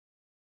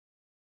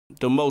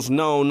the most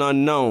known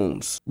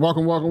unknowns.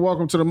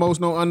 Welcome to the Most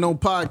Known Unknown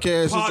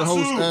podcast. It's the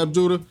host, Ab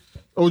Judah,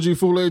 OG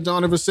Fule,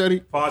 John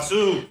Eversetti. Part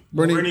 2.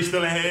 Brittany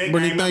still ahead.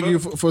 Brittany, thank you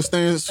for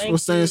staying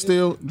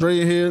still.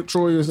 Dre here.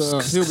 Troy is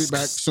he'll be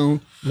back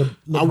soon.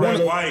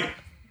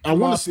 I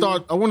want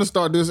to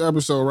start this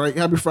episode, right?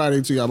 Happy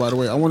Friday to y'all, by the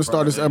way. I want to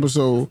start this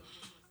episode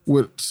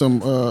with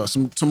some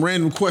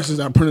random questions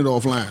I printed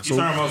offline.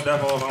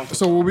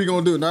 So what we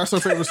gonna do? Now, that's her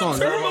favorite song.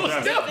 That's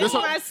her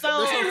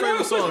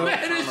favorite song.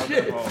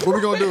 What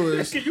we gonna do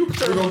is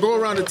we're gonna go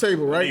around the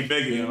table, right?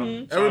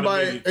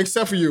 Everybody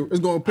except for you is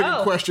gonna pick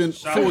a question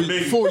for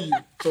you.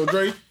 So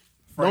Dre,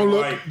 don't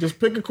look. Just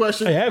pick a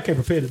question. Hey, I can't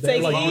prepare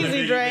today. Take it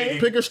easy, Dre.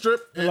 Pick a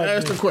strip and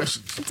ask the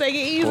question. Take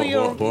it easy,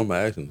 yo. Who am I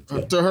asking?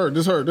 To her.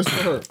 This to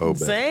her. Oh,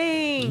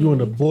 Same. You in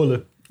the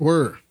boiler.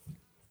 Word.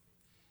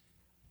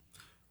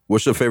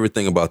 What's your favorite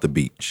thing about the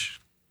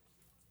beach?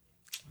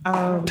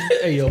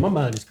 Hey, yo, my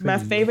mind is crazy. My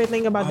favorite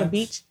thing about the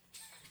beach,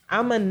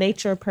 I'm a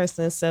nature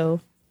person, so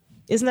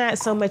it's not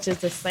so much as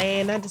the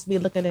sand. I just be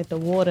looking at the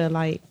water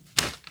like,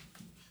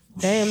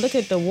 damn, look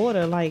at the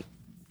water. Like,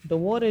 the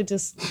water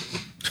just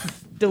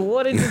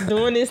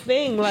doing this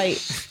thing. Like,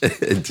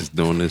 just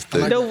doing this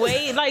thing. the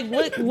way, like,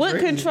 what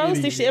controls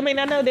this shit? I mean,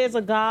 I know there's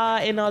a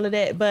God and all of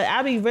that, but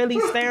I be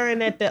really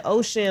staring at the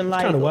ocean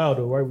like. It's kind of wild,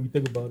 though, right, when you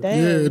think about it. Damn.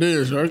 Yeah, it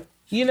is, right?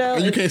 You know,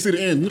 and you can't see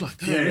the end. You're like,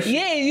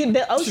 damn.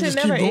 The ocean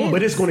never ends.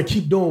 But it's going to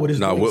keep doing what it's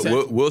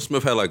doing. Will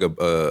Smith had like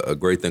a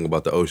great thing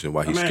about the ocean.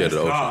 Why he's scared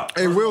of the ocean.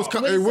 Hey, Will's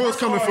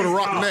coming for the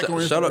rock neck.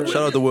 Shout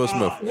out to Will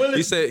Smith.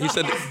 He said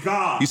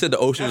the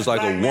ocean is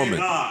like a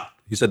woman.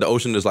 He said the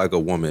ocean is like a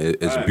woman.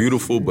 It's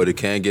beautiful, but it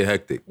can get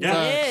hectic.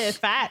 Yeah,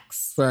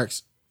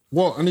 facts.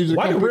 Well, I need you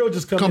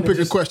to come pick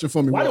a question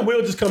for me. Why did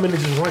Will just come in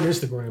and just run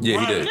Instagram? Yeah,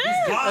 he did.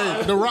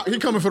 Hey, the Rock, he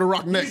coming for the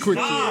Rock neck quick.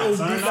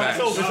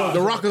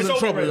 The Rock is in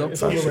trouble,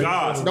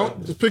 yo.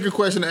 Don't just pick a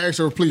question and ask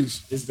her,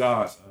 please. It's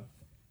God, son.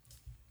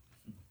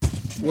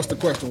 What's the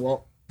question,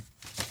 Walt?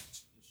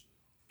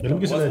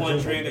 What's one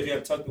dream that you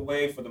have tucked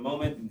away for the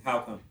moment, and how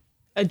come?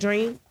 A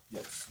dream?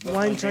 Yes.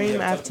 One dream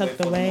I've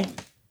tucked away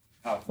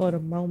for the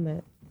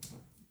moment.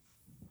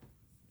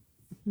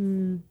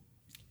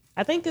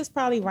 I think it's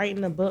probably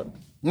writing a book.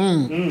 I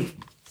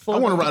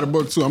want to write a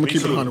book too. I'm gonna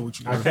keep it 100 with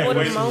you. For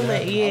the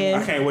moment,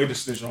 yeah. I can't wait to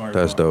snitch on her.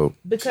 That's dope.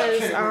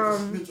 Because are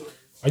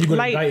you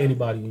gonna indict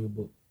anybody in your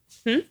book?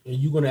 Are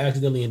you gonna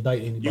accidentally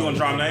indict anybody? You gonna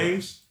drop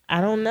names?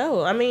 I don't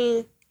know. I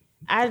mean,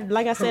 I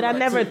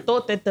never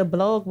thought that the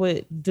blog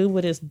would do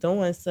what it's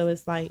doing. So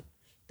it's like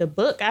the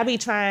book. I be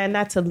trying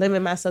not to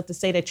limit myself to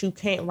say that you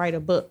can't write a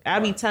book.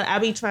 I be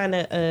trying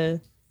to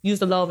use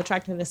the law of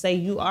attraction to say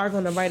you are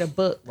gonna write a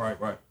book. Right.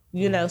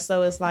 You know,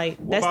 so it's like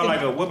what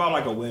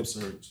about a web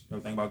series? You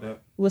ever think about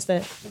that? What's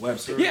that? A web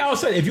series? Yeah, I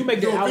was saying if you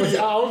make that, I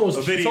almost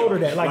told her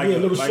that, like a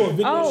little short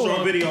video.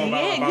 Short video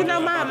about you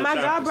know, my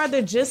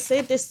godbrother just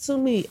said this to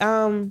me.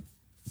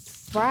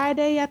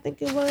 Friday, I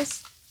think it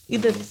was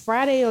either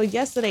Friday or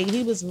yesterday.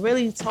 He was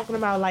really talking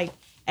about like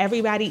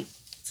everybody.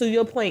 To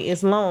your point,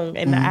 it's long,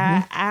 and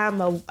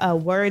I'm a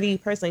wordy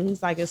person.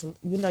 He's like, your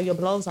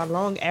blogs are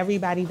long.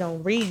 Everybody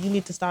don't read. You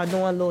need to start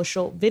doing little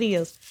short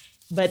videos.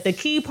 But the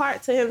key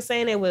part to him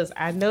saying it was,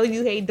 I know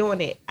you hate doing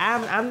it.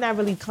 I'm not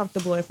really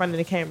comfortable in front of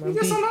the camera. You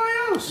get somebody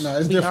else. No,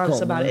 it's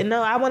difficult about it.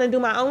 No, I want to do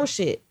my own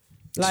shit.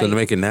 Like, so to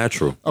make it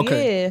natural.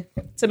 Okay.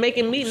 Yeah. To make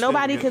it meet.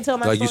 Nobody can tell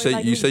my like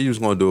story. You said you was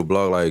gonna do a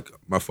blog like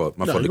my fault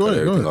to cut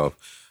everything off.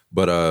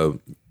 But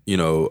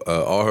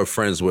all her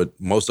friends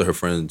most of her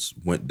friends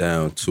went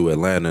down to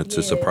Atlanta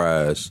to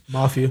surprise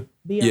Mafia.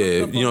 Bianca,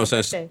 you know what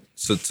I'm saying?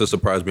 To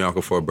surprise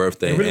Bianca for her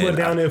birthday. They really went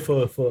down there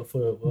for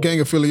gang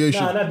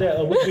affiliation. Nah, not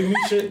that. What big meat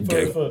shit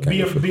for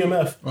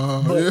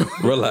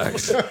BMF.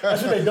 Relax.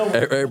 That's what they don't.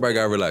 Everybody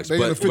got relaxed. They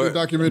in a 50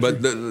 documentary.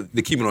 But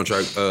to keep it on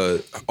track,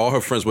 all her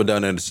friends went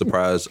down there to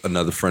surprise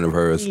another friend of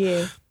hers.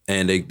 Yeah.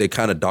 And they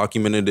kind of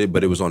documented it,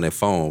 but it was on their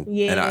phone.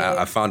 Yeah. And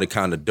I found it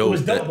kind of dope. It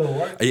was dope though,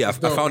 right? Yeah, I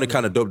found it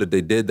kind of dope that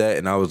they did that.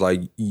 And I was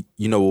like, you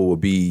know what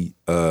would be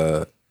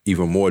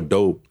even more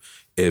dope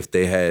if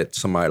they had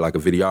somebody like a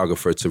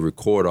videographer to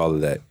record all of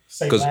that.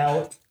 Because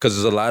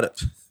there's a lot of...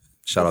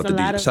 Shout out to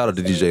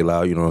DJ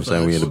Loud, you know what I'm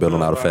saying? We in the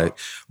building, out of fact.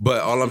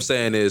 But all I'm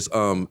saying is,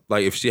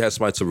 like, if she has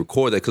somebody to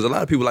record that, because a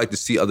lot of people like to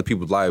see other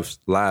people's lives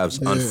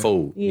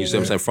unfold. Yeah. You see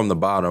what I'm saying? From the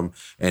bottom,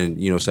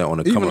 and you know what I'm saying, on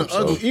the come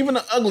up. Even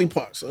the ugly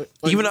parts.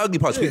 Even the ugly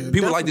parts.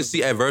 People like to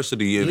see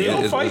adversity. Do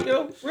y'all fight,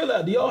 yo?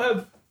 Really? Do y'all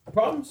have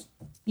problems?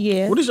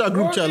 Yeah. What does y'all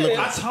group chat look like?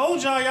 I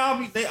told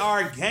y'all they are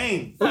a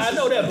gang. I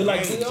know that, but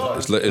like,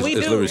 it's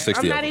literally 60.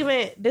 I'm not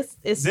even. This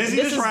is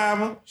Zinzi the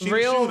driver.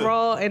 Real,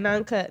 raw, and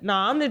uncut. No,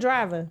 I'm the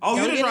driver. Oh,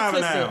 you're the driver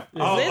now.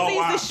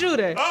 Zinzi's the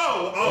shooter.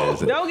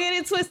 Don't get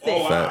it twisted.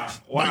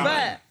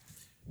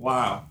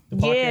 Wow.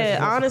 Yeah,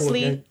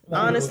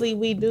 honestly,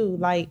 we do.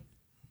 Like,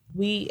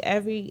 you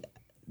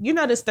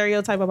know the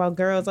stereotype about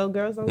girls. Oh,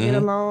 girls don't get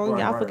along.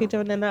 Y'all fuck each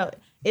other up.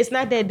 It's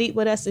not that deep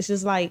with us. It's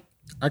just like,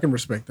 I can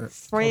respect that.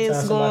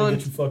 Friends going,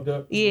 get you fucked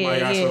up.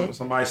 Yeah.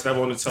 Somebody step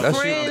on the toe.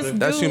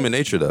 That's human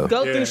nature, though.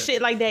 Go through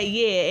shit like that,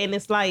 yeah. And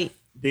it's like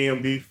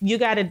DMB. You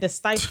gotta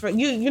decipher.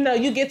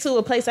 You get to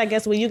a place, I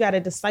guess, where you gotta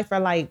decipher.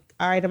 Like,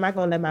 all right, am I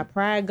gonna let my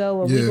pride go,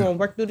 or we gonna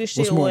work through this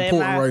shit? What's more or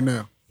important right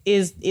now?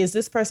 Is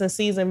this person's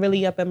season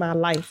really up in my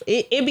life?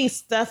 It be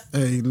stuff.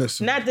 Hey,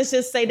 listen. Not to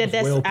just say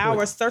that's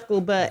our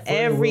circle, but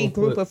every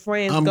group of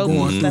friends go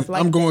through stuff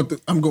like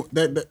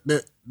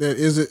that.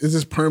 Is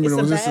this permanent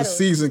or is this a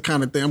season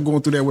kind of thing? I'm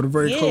going through that with a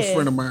very close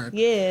friend of mine.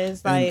 Yeah,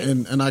 it's like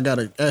and I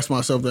gotta ask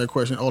myself that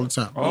question all the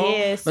time.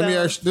 Yeah, let me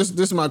ask you, this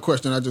is my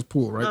question I just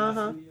pulled,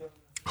 right?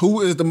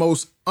 Who is the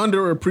most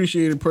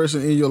underappreciated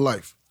person in your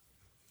life?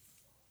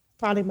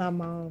 Probably my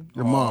mom.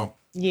 Your mom.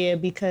 Yeah,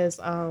 because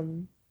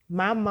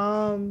my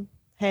mom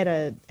had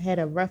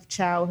a rough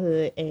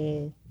childhood,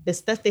 and the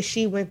stuff that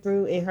she went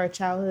through in her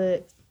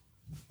childhood,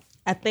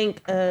 I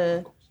think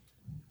when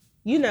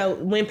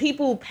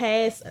people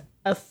pass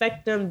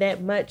affect them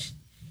that much,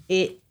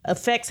 it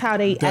affects how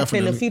they act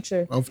in the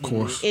future. Of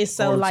course. And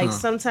so like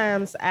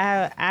sometimes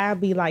I'll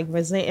be like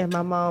resenting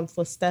my mom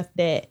for stuff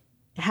that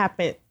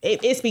happened.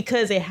 It's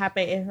because it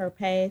happened in her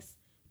past,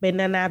 but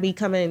then I be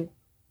coming,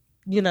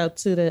 to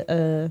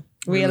the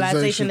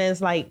realization that it's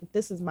like,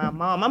 this is my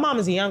mom. My mom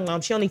is a young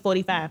mom. She only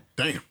 45.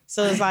 Damn.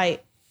 So it's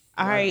like,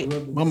 all right.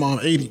 My mom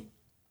 80.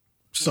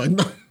 So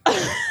no.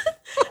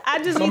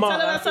 I just be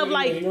telling myself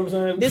like,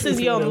 this is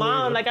your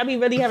mom. Like I be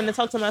really having to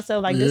talk to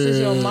myself like, this is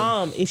your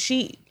mom.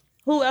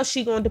 Who else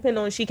she gonna depend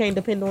on? She can't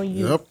depend on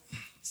you. Yep.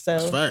 So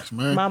that's facts,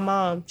 man. My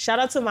mom. Shout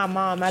out to my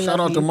mom. Shout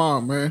out to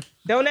mom, man.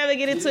 Don't ever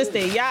get it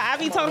twisted. Y'all, I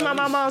be talking about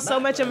my mom so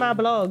much in my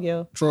blog,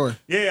 yo. Troy.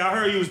 Yeah, I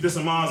heard you was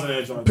dissing moms in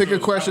that joint. Pick a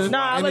question. No,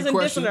 I wasn't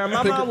dissing her.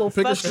 My mom will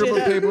pick fuck a strip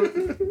of paper.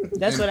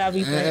 That's what I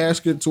be saying. And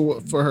ask it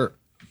for her.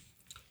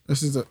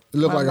 This is it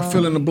look like a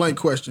fill in the blank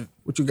question.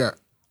 What you got?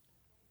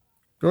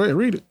 Go ahead,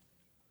 read it.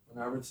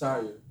 When I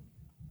retire,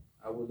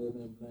 I will live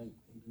in blank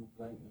and do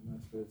blank in my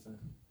spare time.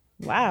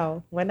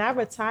 Wow. When I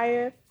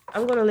retire,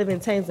 I'm going to live in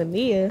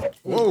Tanzania.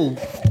 Whoa.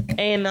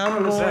 And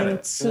I'm going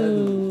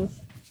to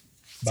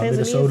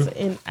Tanzania's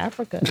in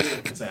Africa.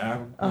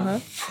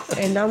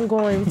 And I'm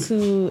going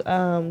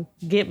to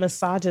get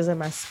massages in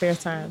my spare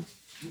time.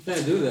 You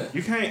can't do that.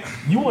 You can't.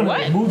 You want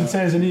to move to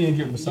Tanzania and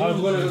get massages?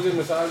 You want to go get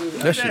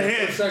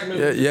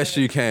massages? Yes,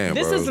 you can,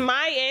 bro. This is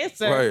my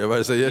answer. Right, I'm about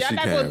to say yes, Y'all you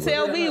not can. Y'all not going to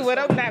tell me what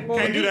I'm not going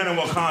to do. Can't do that in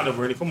Wakanda,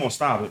 Brittany. Come on,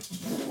 stop it.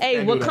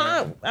 Hey,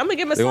 Wakanda. I'm going to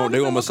get massages. They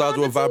gonna massage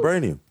with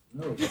vibranium.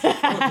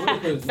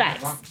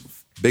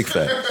 Facts. Big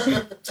fact.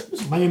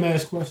 Lame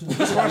ass question.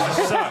 This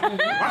question suck.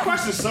 My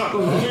question suck.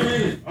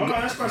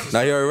 This question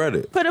Now you already read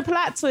it. Put a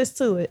plot twist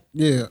to it.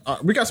 Yeah,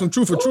 we got some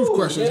truth for truth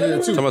questions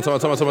here too. Come on. Go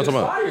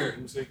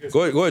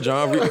ahead,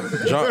 John.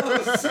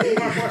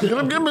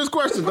 Give me his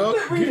question, dog.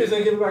 Read this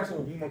and give it back to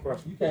him. Give me my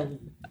question. You can't read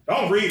it.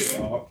 Don't read it,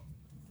 dog.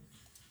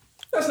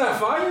 That's not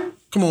fire.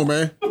 Come on,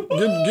 man. Get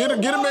a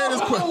man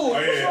his question. What's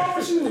wrong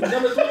with you?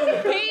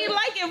 He ain't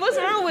like it. What's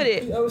wrong with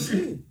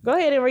it? Go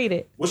ahead and read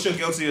it. What's your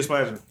guiltiest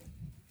pleasure?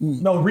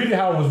 No, read it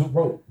how it was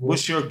wrote.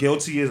 What's your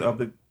guiltiest of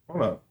the...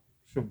 Hold up.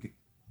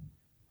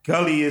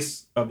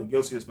 Gulliest of the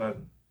guiltiest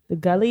pleasure. The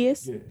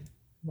gulliest? Yeah.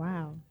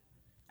 Wow.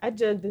 I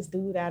judged this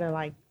dude out of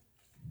like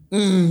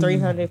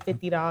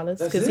 $350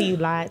 because he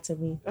lied to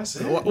me. That's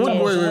it. Wait.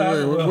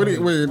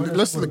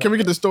 Can we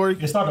get the story?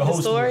 It's not the whole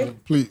story.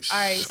 Please. All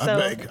right,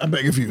 so I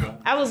beg of you.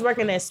 I was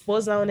working at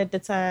Sports Zone at the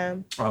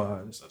time.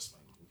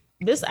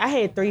 I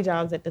had 3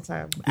 jobs at the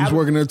time. He was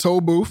working at a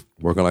toll booth.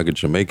 Working like a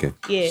Jamaican.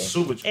 Yeah.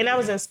 And I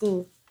was in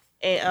school.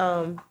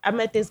 And I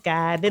met this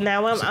guy. Then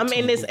now I'm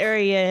in this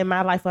area in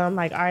my life where I'm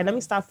like, all right, let me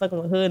stop fucking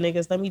with hood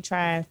niggas. Let me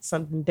try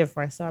something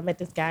different. So I met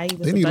this guy. He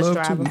was a bus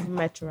driver from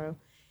Metro.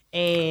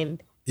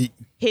 And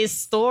his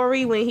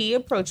story when he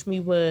approached me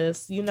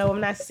was, I'm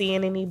not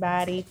seeing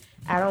anybody.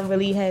 I don't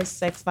really have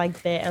sex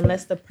like that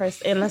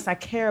unless I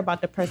care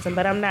about the person.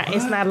 But I'm not.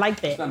 It's not like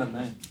that. It's not a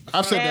man.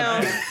 I've said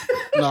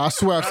that. No, I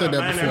swear I've said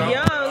that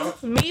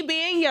before. Me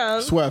being young.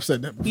 I swear I've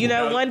said that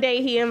before. One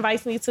day he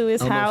invites me to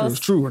his house. I don't know if it was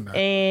true or not.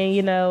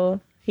 And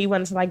he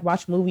wanted to like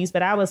watch movies,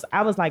 but I was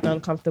like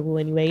uncomfortable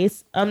anyway.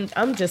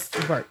 I'm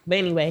just work. But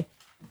anyway,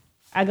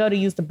 I go to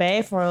use the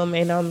bathroom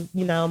and I'm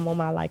on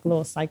my like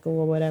little cycle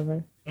or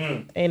whatever.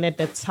 And at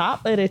the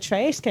top of the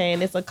trash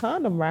can, it's a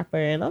condom wrapper,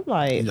 and I'm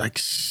like,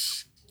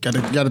 yikes!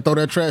 Gotta throw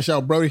that trash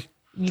out, Brody.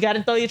 You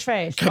gotta throw your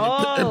trash. Empty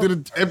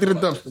the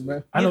dumpster,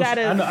 man.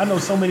 I know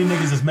so many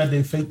niggas that's met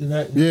they fake to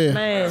that. Yeah,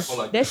 man,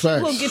 that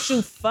shit will get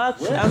you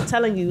fucked. I'm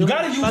telling you, you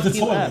gotta use the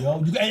toilet,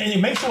 yo.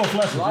 And make sure it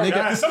flushes.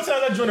 Sometimes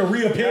that joint will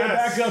reappear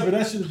back up, and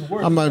that shit is the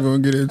worst. I'm not even gonna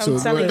get into it.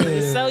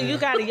 So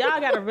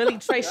y'all gotta really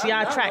trace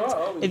y'all tracks.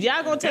 If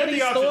y'all gonna tell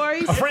these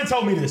stories, a friend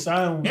told me this.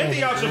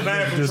 Empty out your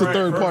bathroom. It's a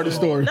third party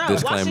story. No,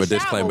 disclaimer.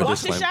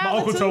 My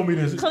uncle told me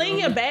this. Clean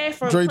your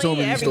bathroom. Dre told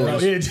me the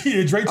story.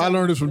 Yeah, Dre. I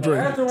learned this from Dre.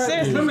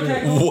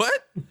 What?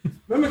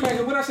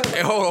 Remember what I said?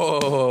 Hey,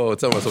 hold on.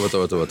 Tell me. Hey,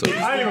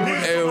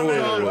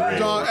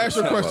 John, ask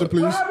your question,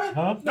 please.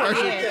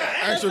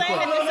 Ask your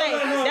question.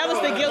 That was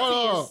the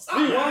guiltiest.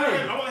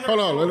 Hold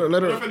on.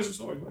 Let her finish the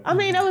story. I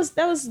mean, that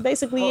was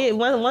basically it.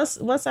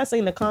 Once I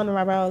seen the condom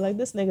wrapper, I was like,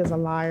 this nigga's a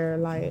liar.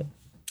 Like,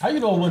 How you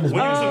know when this?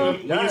 When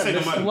you say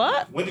the money?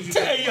 What? When did you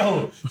say? Hey,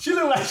 yo, she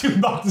look like she was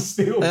about to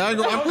steal. Hey,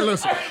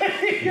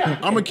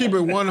 I'm gonna keep it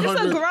 100.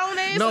 It's a grown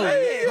ass.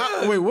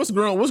 No, wait, what's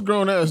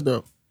grown ass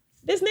though?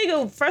 This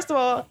nigga, first of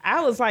all,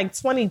 I was like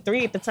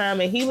 23 at the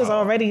time, and he was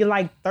already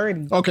like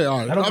 30. Okay, all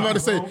right. I'm about to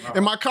say,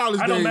 in my college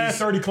I know days, mad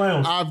 30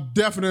 clowns. I've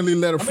definitely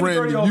let a friend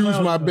 30-year-old use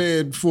clowns my though?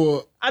 bed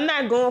for. I'm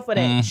not going for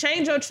that.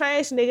 Change your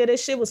trash, nigga.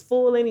 This shit was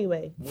full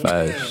anyway.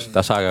 Facts.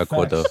 That's how I got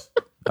caught though.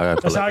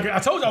 That's how I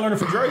told you I learned it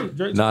from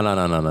Dre.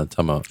 No.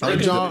 Time out. All right,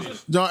 John,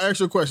 ask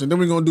your question. Then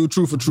we're gonna do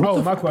truth or truth.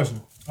 Bro, my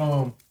question.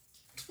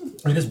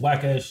 This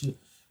whack ass shit.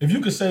 If you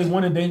could say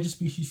one endangered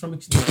species from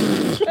extinction,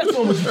 which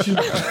one would you choose?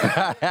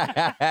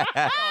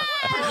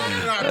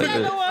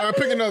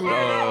 Pick another one.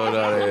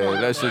 Oh,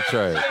 that shit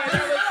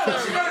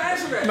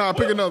trash. Nah,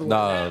 pick another one.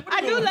 Nah,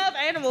 I do love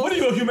animals. What are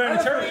you, a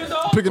humanitarian?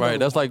 Pick another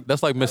right.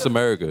 That's like Miss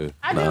America.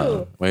 I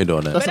do. We ain't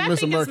doing that. But I Miss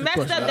think America it's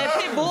messed question. up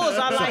that pit bulls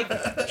are like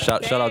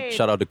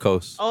Shout out the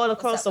coast. all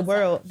across the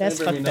world. That's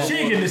fucked up. She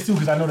ain't getting this too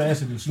because I know the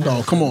answer to this.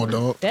 Oh, come on,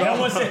 dog. That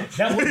one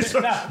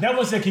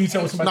said, can you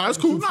tell somebody? Nah, it's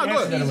cool. Nah,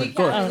 go ahead.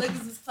 Go ahead.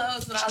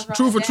 Truth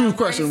Truth or truth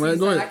question, man.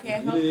 Go ahead. I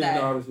can't help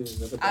that.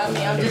 I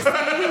mean, I'm just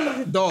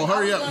saying. Dog,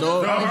 hurry up,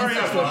 dog. Hurry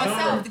up, For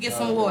myself to get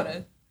some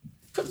water.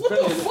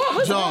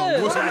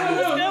 John, what's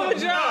Good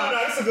with y'all.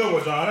 That's a good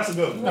one, John. That's a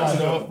good one. That's a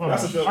good one.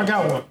 That's a good one. I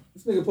got one.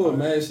 This nigga put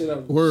mad shit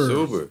up. word?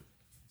 Super.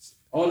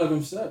 All of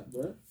them suck,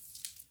 bro.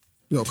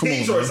 Yo, come on.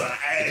 T-shirts Man. are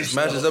ass.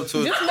 Matches up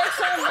to Just make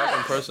something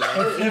up.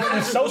 personality.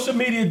 If social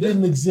media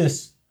didn't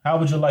exist, how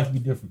would your life be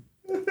different?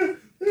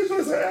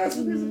 T-shirts are ass.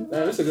 Nah,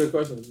 that's a good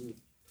question.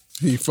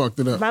 He fucked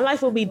it up. My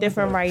life would be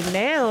different right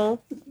now,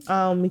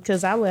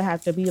 because I would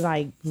have to be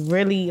like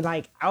really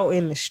like out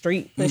in the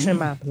street pushing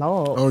my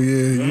blog. Oh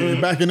yeah.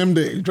 Back in them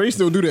days, Dre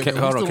still do that. though.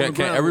 Hold He on, still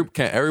the ground.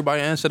 can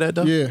everybody answer that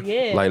though? Yeah.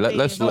 Yeah. Like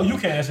let's No, you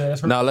can't answer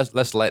that. now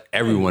let's let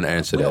everyone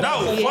answer that.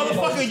 No,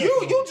 motherfucker,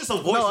 you just a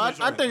voice. No,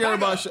 I think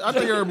everybody should. I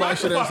think everybody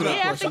should answer that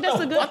Yeah, I question. think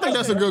that's a good. I think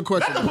that's a good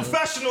question. Let the man.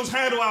 professionals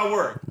handle our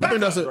work. I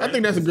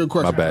think that's a good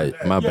question.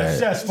 My Yes,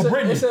 bad. yes, for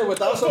Brittany. They said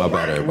without My social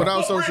bad, everybody.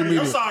 Without social media.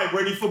 I'm sorry,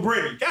 Brittany, for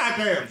Brittany.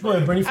 Goddamn. Go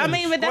ahead, Brittany. I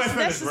mean, but that's Go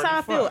ahead, just finish, how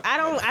I feel.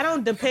 I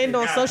don't depend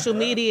on social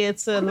media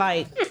to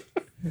like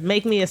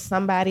make me a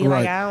somebody.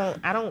 Right. Like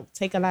I don't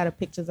take a lot of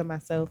pictures of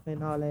myself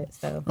and all that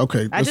stuff.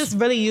 Okay, I just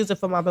really use it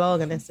for my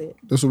blog and that's it.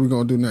 That's what we're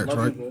gonna do next,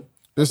 right?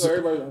 This So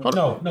everybody,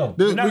 No,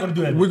 we're not gonna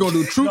do that. We're gonna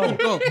do truth.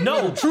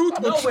 No. Truth.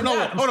 No, we're No,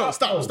 not. hold on.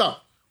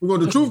 Stop. We're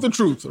gonna do truth or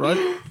truth, right?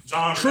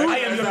 John, I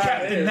am your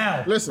captain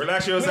now. Listen.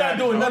 Relax your We're not anxiety.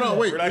 doing No, none of no, that.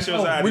 wait. Relax your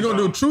anxiety. We're gonna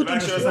do John. truth.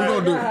 Relax your We're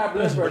gonna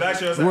anxiety. do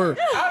Relax your anxiety. word.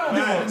 I don't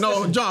give a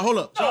No, John, hold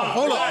up.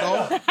 Hold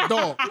up,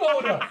 dog.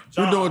 Hold up.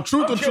 We're doing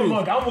truth or I'm truth.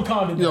 I'm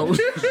Wakanda. Yo,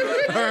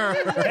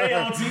 Hey,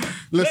 auntie.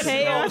 listen.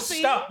 Hey, No, auntie.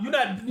 stop. You're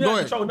not Go ahead.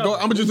 controlling Go. nothing.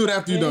 I'm gonna just do that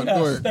after you're done. Yes,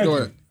 Go ahead. thank Go you.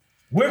 ahead.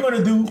 We're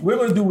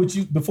gonna do what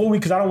you before we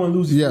because I don't want to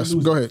lose. Yes.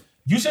 lose Go it. ahead.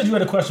 You said you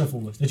had a question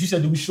for us. That you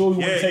said, do we sure we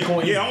want to take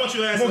on? Yeah, I want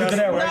you to answer We'll get to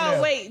that. that right No,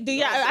 now. wait. Do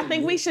y'all? I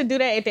think we should do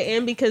that at the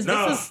end because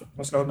No. this is.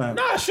 Let's go now.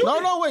 Nah, shoot.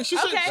 No, wait. She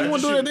said Okay. she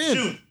want to do it at the end.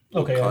 Shoot.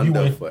 Okay, you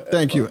win.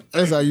 Thank you.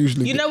 As I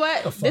usually You do. know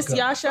what? This up.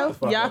 y'all show.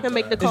 Y'all can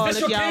make the call this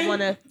if your y'all king?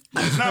 wanna.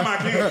 It's not my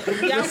king.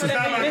 Y'all This is not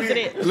wanna my revisit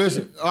king. it.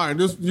 Listen. All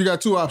right. You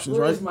got two options,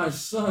 right? where's my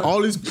son?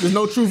 All these. There's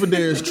no truth or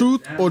dare. It's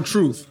truth or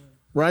truth,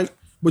 right?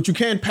 But you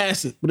can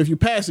pass it. But if you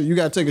pass it, you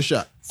gotta take a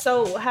shot.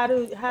 So how Oh,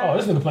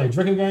 this nigga playing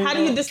drinking game. how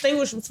do you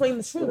distinguish between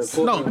the truths?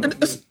 No,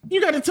 you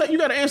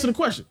gotta answer the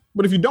question.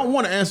 But if you don't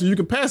want to answer, you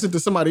can pass it to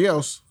somebody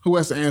else who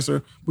has to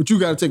answer. But you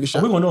gotta take a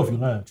shot. We gonna know if you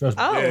lying. Trust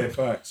me. Oh, Yeah,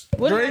 facts.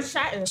 what am I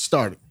shotting?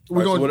 Start it.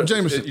 We're going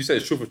Jameson. You said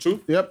it's truth or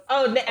truth? Yep.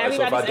 Oh, So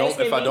everybody's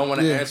if I don't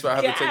want to Yeah. answer, I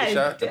have to take a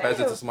shot to pass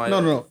it to somebody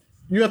else. No.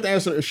 You have to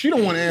answer. If she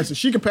don't want to answer,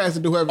 she can pass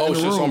it to whoever Oh in the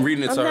shit, so I'm room.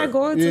 reading it I'm to her. not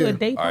going to Yeah. a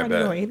day All right, party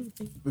bet. or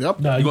anything. Yep.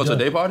 Nah, You going to a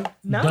done. day party?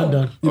 No.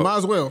 Done. You might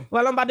as well.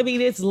 Well, I'm about to be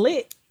this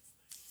lit.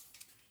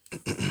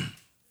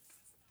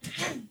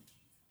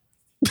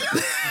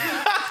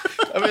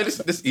 I mean,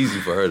 this easy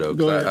for her though. 'Cause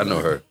Go ahead. I know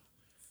her.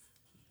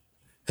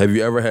 Have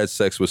you ever had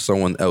sex with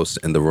someone else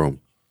in the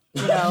room?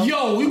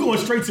 Yo, we going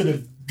straight to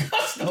the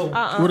gusto.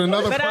 With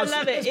another But I person.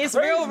 love it. It's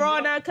real raw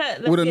and uncut.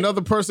 Let's With get-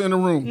 another person in the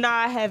room. No,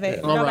 I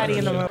haven't. All Nobody right.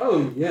 in the room.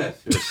 Oh yes.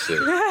 Shit.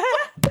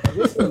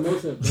 What's the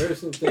most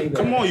embarrassing thing? That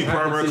Come on, you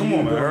happened pervert. to Come you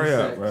on, man. during Hurry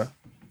up, sex? bro.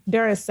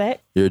 During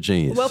sex. You're a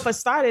genius. Well, for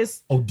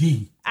starters,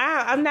 OD.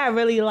 I'm not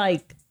really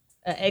like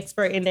an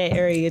expert in that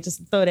area.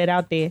 Just throw that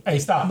out there. Hey,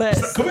 stop. But-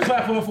 Can we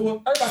clap for her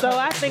for? Everybody So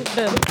clap. I think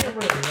I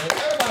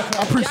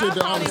y'all appreciate the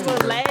probably honesty.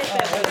 will laugh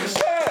at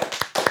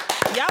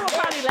me. Y'all will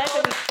probably laugh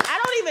at me. I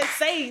don't even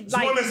say It's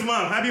like. Women's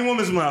Month. Happy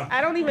Women's Month.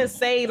 I don't even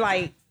say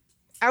like.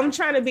 I'm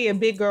trying to be a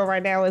big girl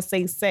right now and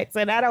say sex,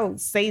 and I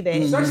don't say that.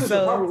 Sex is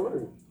the proper So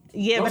word.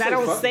 yeah, Don't but I say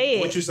don't fuck. say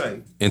What it. you say?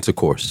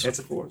 Intercourse.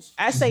 Intercourse.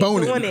 I say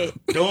Boning. doing it.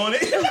 Doing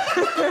it?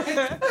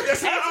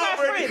 That's not my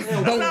old, Brittany.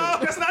 friend.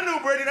 That's not new,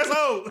 Brittany. That's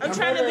old. I'm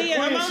trying to be.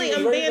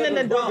 I'm being an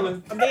adult.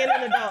 I'm being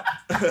an adult.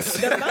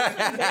 The most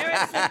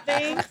embarrassing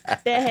thing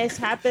that has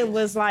happened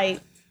was like,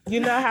 you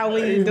know how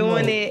when you're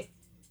doing it,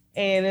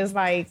 and it's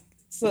like,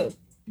 so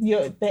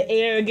the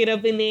air get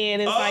up in there,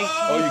 and it's like,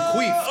 Oh,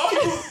 you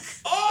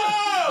queef.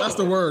 Oh! That's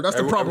the word. That's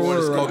the proper Everyone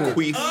word is right called there.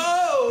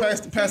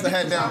 queef. Pass the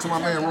hat down to my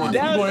man Roy. You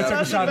going to take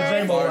a shot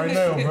at J-Mo right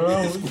now,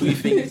 bro.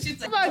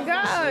 Oh my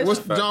gosh.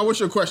 John, what's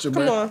your question,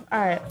 man? Come on. All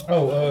right.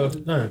 Oh,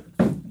 no.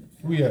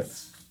 Where you at?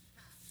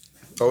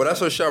 Oh, well, that's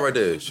her shot right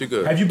there. She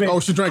good. Have you been? Oh,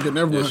 she drank it.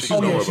 Never mind. Yeah,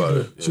 don't worry about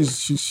it. Yeah.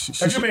 She's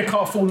Have you been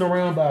caught fooling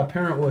around by a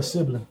parent or a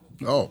sibling?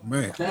 Oh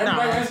man. Can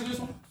everybody answer this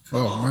one?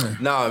 Oh man.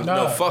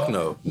 No, fuck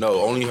no.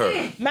 No, only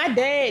her. My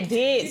dad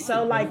did.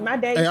 So like my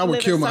dad Hey, I would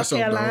lived kill in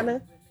myself, South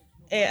Carolina.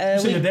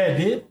 And, So your dad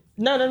did?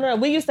 No.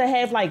 We used to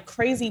have like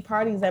crazy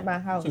parties at my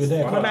house your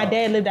dad- when my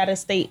dad lived out of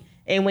state.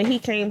 And when he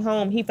came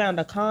home, he found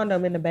a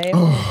condom in the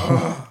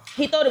bathroom.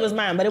 He thought it was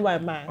mine, but it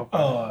wasn't mine.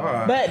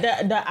 But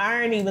the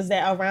irony was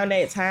that around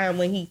that time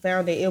when he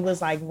found it, it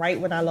was like right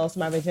when I lost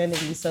my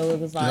virginity. So it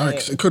was like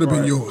Yikes, it could have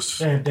been yours.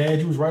 Damn, Dad,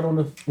 you was right on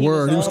the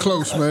Word, he was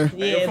close, man.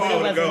 Yeah, but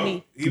it wasn't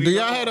me.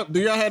 Do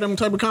y'all have them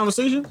type of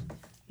conversations?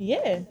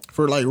 Yeah.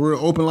 For like real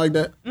open like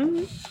that?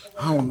 Mm-hmm.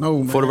 I don't know,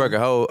 man. For the record,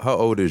 how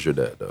old is your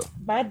dad though?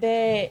 My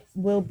dad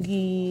will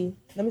be,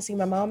 let me see,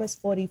 my mom is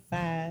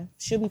 45.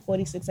 She'll be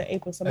 46 in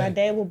April. So my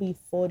dad will be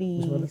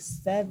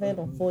 47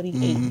 or 48.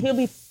 He'll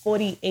be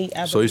 48,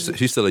 I So believe.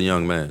 he's still a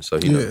young man. So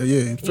he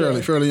knows.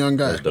 fairly young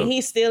guy. That's dope.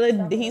 He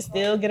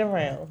still get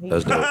around.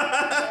 That's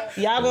dope.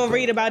 Y'all gonna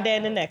read about that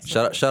in the next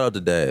one. Shout out to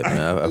Dad, man.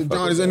 I fuck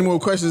John, with is Dad. any more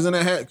questions in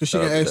that hat? Because she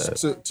Shout can out ask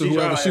to to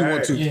whoever she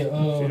want to.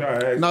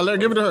 Yeah, Now let her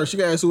give it to her. She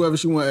can ask whoever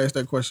she want to ask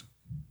that question.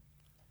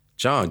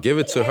 John, give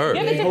it to her.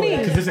 Give it to me.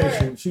 Because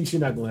this ain't she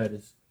not gonna have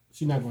this.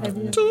 She not gonna have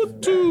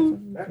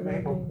this.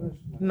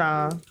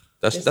 Nah.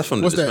 That's from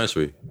the What's that?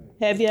 dispensary.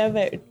 Have you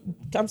ever,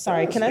 I'm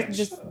sorry, can I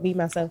just be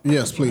myself?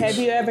 Yes, please. Have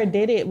you ever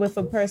did it with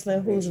a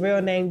person whose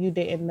real name you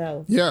didn't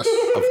know? Yes.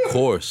 Of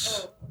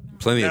course.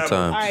 Plenty of All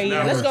times. right,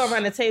 yeah, let's go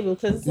around the table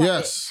because like,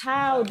 Yes.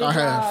 how did I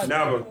have.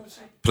 y'all?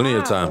 Plenty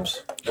of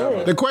times.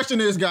 The question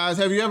is, guys,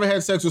 have you ever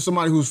had sex with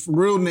somebody whose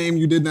real name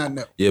you did not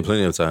know? Yeah,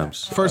 plenty of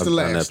times. First and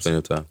I've done last. that plenty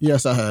of times.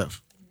 Yes, I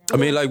have. I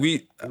mean, like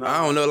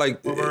I don't know, like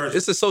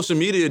it's a social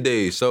media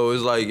day, so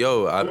it's like,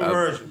 yo,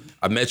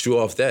 I met you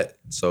off that,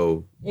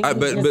 so I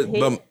am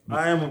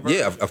a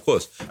yeah, of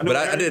course, but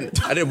I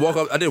didn't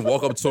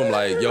walk up to him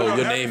like, yo,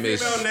 your name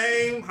is.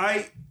 Name,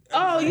 height.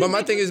 Oh, But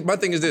my thing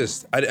is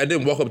this: I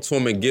didn't walk up to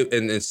him and give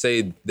and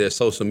say their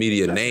social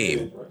media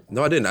name.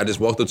 No, I didn't. I just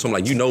walked up to him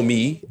like, you know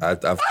me. I've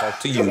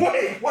talked to you,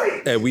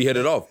 and we hit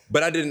it off.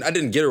 But I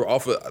didn't get her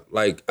off of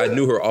like I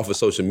knew her off of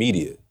social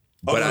media.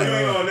 But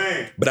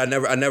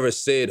I never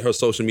said her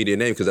social media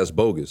name because that's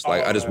bogus.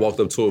 Like I just walked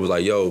up to her, was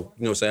like, "Yo, you know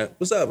what I'm saying?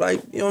 What's up?"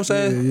 Like, you know what I'm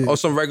saying? Yeah. Or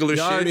some regular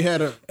Y'all shit. already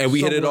had and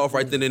we hit it off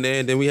right then and there,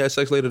 and then we had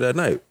sex later that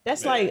night.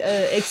 That's like,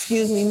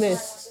 excuse me,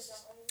 miss.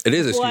 It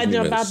is. Before I Excuse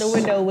me, jump out miss. the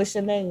window, what's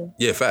your name?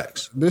 Yeah,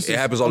 facts. This it is-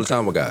 happens all the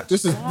time with guys.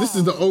 This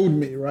is the old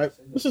me, right?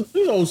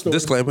 These old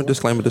stories. Disclaimer.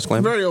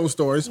 Very old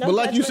stories. No but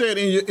like you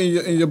judgment.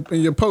 said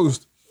in your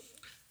post,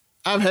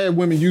 I've had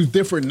women use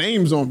different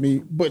names on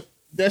me, but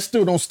that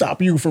still don't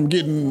stop you from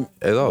getting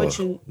At all. What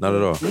you- Not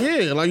at all.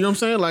 yeah, like you know what I'm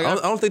saying? Like I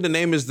don't think the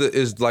name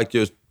is like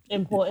your.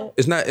 Important.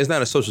 It's not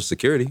a social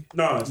security.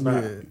 No, it's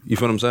not. You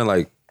feel what I'm saying?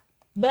 Like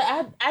But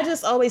I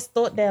just always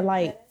thought that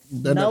like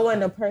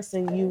knowing a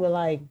person, you were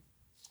like,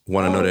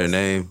 want to know their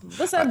name.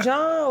 what's up,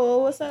 John?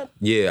 Or what's up?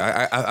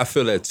 Yeah, I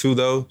feel that too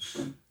though.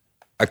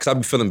 Cause I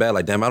be feeling bad,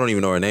 like damn, I don't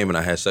even know her name, and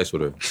I had sex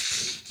with her.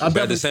 But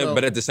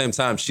at the same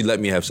time, she let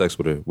me have sex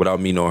with her without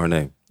me knowing her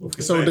name.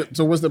 so what's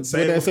what that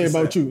say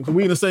about you? So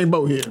we in the same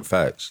boat here.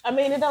 Facts. I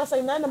mean, it don't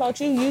say nothing about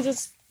you. You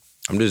just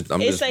I'm It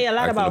just say a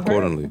lot acting about her.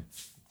 accordingly.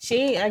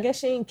 I guess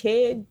she ain't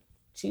cared.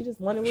 She just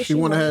wanted what She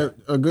want to have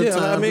a good Yeah,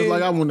 time, I mean- just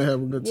like I want to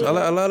have a good time.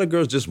 A lot of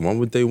girls just want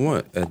what they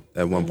want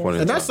at one point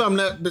in And time.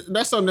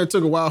 that's something that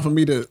took a while for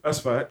me to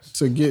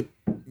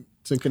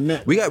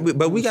connect. We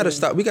gotta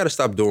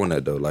stop doing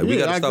that though. Like we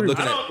Yeah, gotta I stop agree.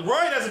 looking at.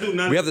 Roy doesn't do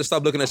nothing. We have to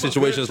stop looking at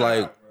situations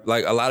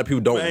like a lot of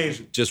people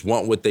don't just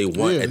want what they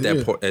want at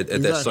that point at that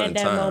Exactly. certain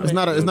time.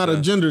 It's not a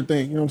gender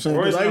thing. You know what I'm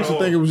saying? 'Cause I used to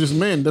think it was just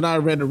men. Then I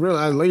had to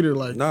realize later,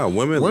 like Nah,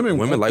 women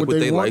like what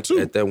they want like too.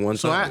 at that one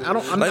So time.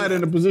 I'm not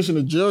in a position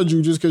to judge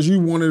you just because you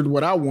wanted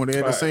what I wanted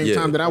at the same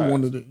time that I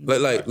wanted it.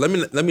 Like let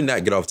me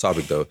not get off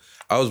topic though.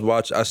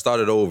 I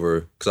started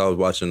over because I was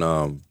watching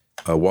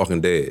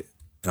Walking Dead.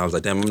 And I was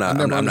like, damn, I'm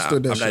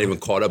not even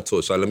caught up to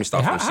it. So let me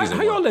stop from season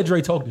How y'all one. let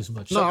Dre talk this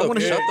much? No, I want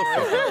to Shut the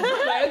fuck up.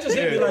 Like, it just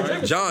hit me like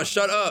Dre. John,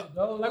 shut up.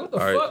 Like what the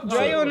All right. fuck?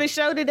 Dre on the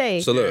show today.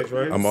 So look,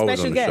 I'm always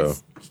Special on the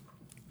guest. show.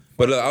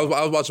 But look, I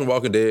was watching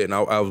Walking Dead, and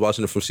I was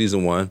watching it from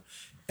season one.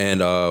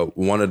 And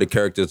one of the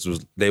characters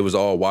they was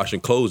all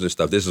washing clothes and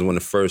stuff. This is when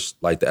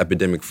the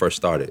epidemic first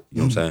started. You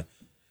know what I'm saying?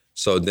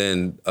 So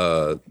then,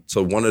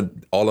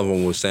 all of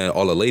them was saying,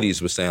 all the ladies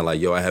were saying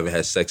like, yo, I haven't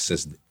had sex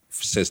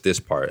since this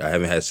part. I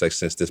haven't had sex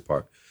since this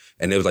part.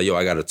 And they was like, yo,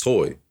 I got a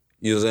toy.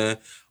 You know what I'm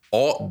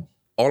saying?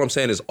 All I'm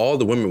saying is all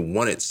the women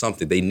wanted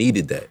something. They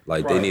needed that.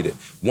 Like they needed.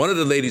 One of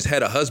the ladies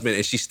had a husband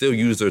and she still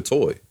used her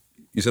toy.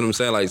 You see what I'm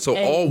saying? Like, so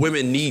all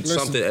women need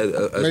something at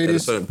a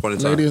certain point in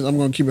time. Ladies, I'm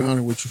going to keep it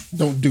honest with you.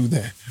 Don't do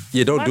that.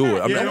 Yeah, don't do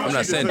it. I'm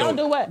not saying Don't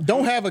do what?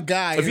 Don't have a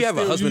guy. If you have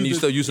a husband and you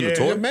still using the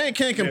toy? Your man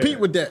can't compete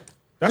with that.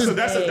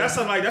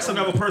 That's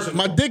another person.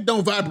 My dick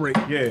don't vibrate.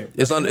 Yeah.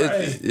 That's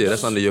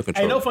under your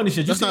control. Hey, no funny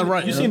shit. That's not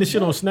right. You seen the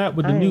shit on Snap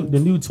with the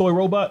new toy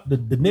robot, the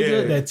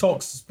nigga that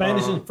talks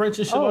Spanish and French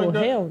and shit like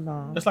that? Oh, hell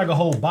no. That's like a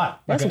whole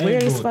bot. That's like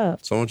weird as fuck.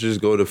 Someone just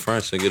go to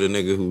France and get a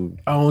nigga who.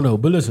 I don't know,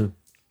 but listen.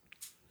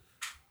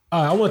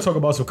 All right, I want to talk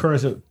about some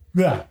current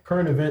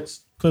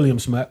events. Clearly, I'm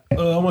smacked.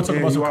 I want to talk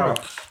about some current.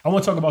 I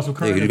want to talk about some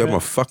current. Yeah, you got my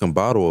events. fucking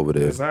bottle over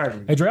there.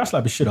 Exactly. Hey, Dre, I'll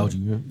slap the shit out you.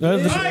 Man.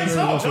 John,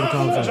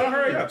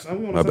 hurry up.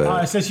 My bad. All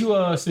right, since you're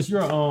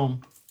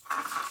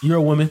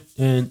a woman,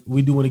 and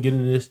we do want to get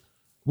into this.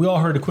 We all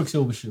heard the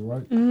Quicksilver shit,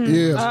 right? Mm-hmm.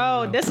 Yeah.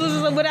 Oh, this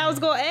was what I was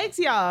gonna ask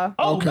y'all.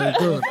 Oh, Okay, man.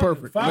 good,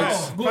 perfect. Go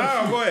ahead. Go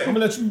ahead. I'm gonna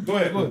let you Go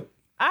ahead.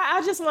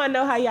 I just want to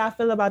know how y'all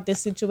feel about this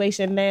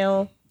situation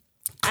now.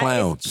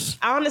 Clowns.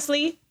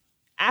 Honestly,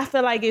 I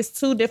feel like it's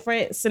two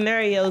different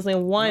scenarios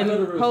in one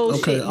whole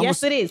Okay, shit.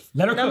 Yes, it is.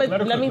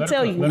 Let me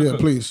tell you. Yeah,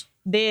 please.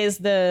 There's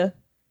the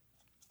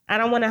I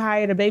don't want to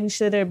hire the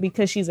babysitter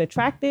because she's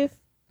attractive,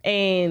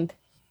 and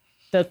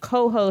the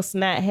co-host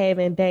not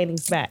having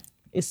Danny's back.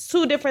 It's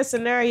two different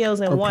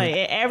scenarios in one,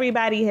 and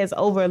everybody has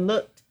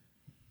overlooked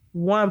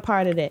one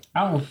part of that.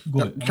 I don't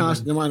go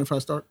ahead. You mind if I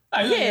start?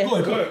 Yeah. Go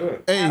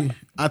ahead. Hey,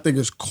 I think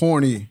it's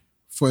corny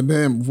for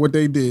them what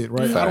they did,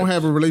 right? I don't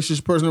have a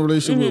personal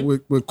relationship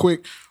with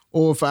Quick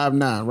or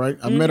 5'9", right?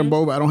 I met them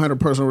both. I don't have a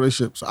personal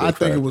relationship, so I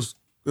think it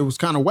was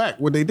kind of whack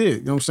what they did.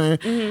 You know what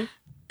I'm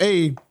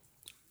saying?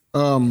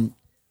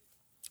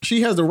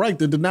 She has the right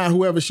to deny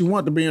whoever she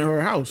wants to be in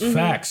her house.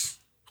 Facts.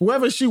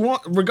 Whoever she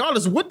wants,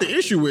 regardless of what the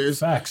issue is.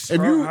 Facts.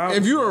 If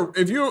you're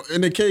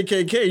in the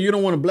KKK, you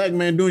don't want a black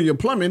man doing your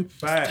plumbing.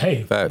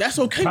 Hey, That's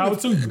okay. Power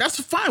to you.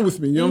 That's fine with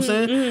me. You know what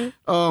I'm saying?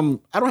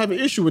 I don't have an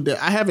issue with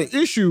that. I have an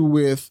issue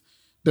with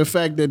the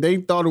fact that they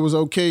thought it was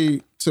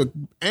okay to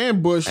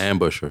ambush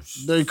her.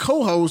 their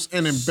co-host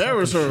and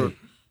embarrass her.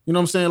 You know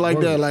what I'm saying? Like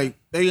that. Like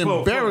they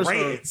embarrass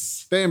her.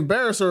 They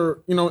embarrass her,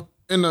 you know,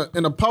 in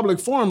a public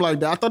forum like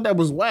that. I thought that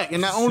was whack.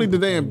 And not only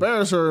did they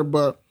embarrass her,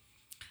 but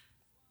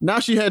now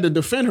she had to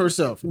defend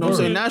herself. You know what I'm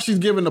saying? Now she's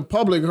giving the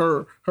public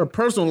her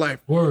personal life.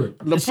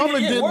 The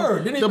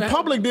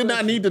public did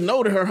not need to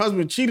know that her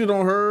husband cheated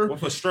on her.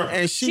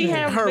 And she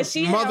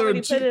mother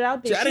put it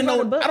out there. I didn't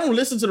know. I don't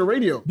listen to the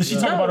radio. Did she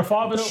talk about her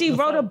father? She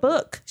wrote a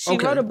book. She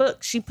wrote a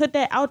book. She put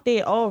that out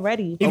there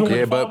already.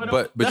 Yeah,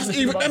 but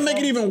that make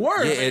it even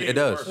worse. Yeah, it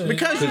does.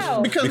 Because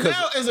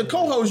now as a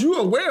co-host, you're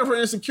aware of her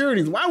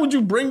insecurities. Why would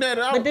you bring that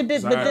out? But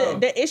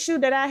the issue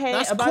that I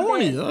had about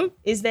that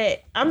is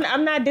that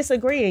I'm not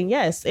disagreeing.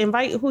 Yes,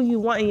 invite who you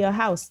want in your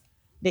house.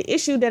 The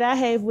issue that I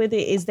have with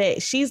it is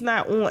that she's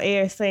not on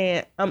air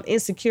saying I'm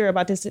insecure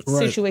about this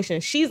situation.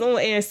 She's on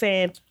air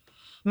saying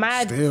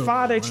my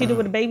father cheated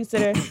with a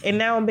babysitter and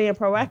now I'm being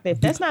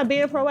proactive. That's not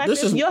being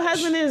proactive. Your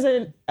husband is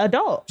an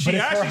adult. She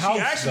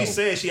actually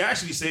said she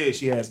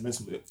has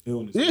mental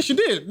illness. Yeah, she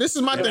did. This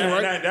is my thing,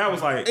 right? That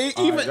was like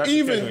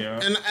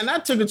and I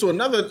took it to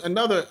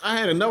another. I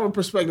had another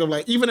perspective.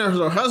 Like even as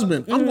her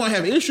husband, I'm going to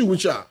have an issue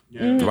with y'all.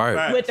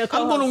 Right. With the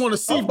I'm going to want to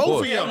see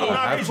both of y'all.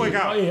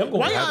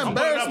 Why y'all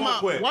embarrass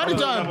Why did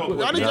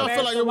y'all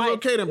feel like it was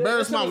okay to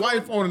embarrass my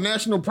wife on a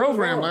national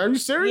program? Like, are you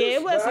serious? Yeah,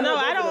 it was. No,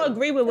 I don't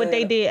agree with what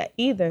they did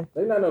either.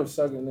 They not no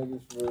sucking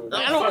niggas for real.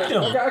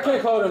 I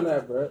can't call them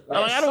that, bro.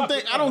 Like,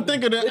 I don't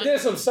think of that. They did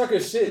some sucker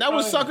shit. That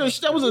was sucker.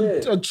 That was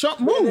a chump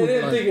move. They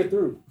didn't think it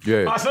through. Yeah.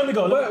 All right, so let me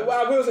go. But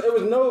it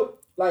was no.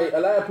 Like, a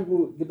lot of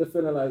people get the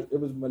feeling like it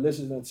was malicious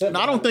intent. No,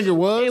 I don't think it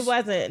was. It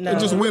wasn't. No. It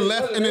just went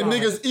left, and then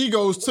niggas'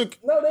 egos took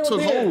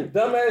hold.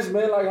 Dumbass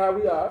men like how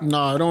we are.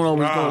 No, it don't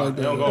always go like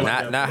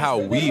that. Not how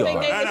we are.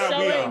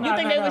 You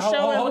think they were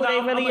showing who they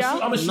really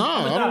are? No,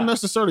 I don't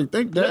necessarily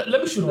think that.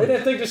 Let me shoot on They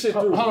didn't think this shit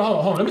through. Hold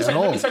on. Let me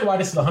tell you why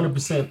this is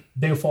 100%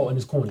 their fault in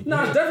this corner.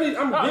 No, it's definitely.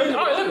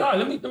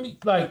 Let me.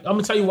 I'm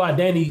gonna tell you why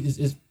Danny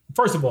is.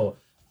 First of all,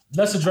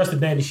 let's address the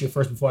Danny shit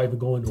first before I even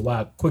go into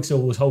why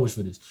Quicksilver was hoish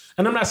for this.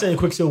 And I'm not saying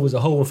Quicksilver was a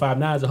hoe and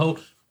 5'9" is a hoe.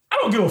 I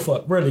don't give a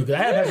fuck, really. I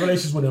have had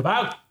relations with him. If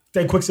I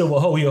think Quicksilver a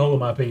hoe, he a hoe in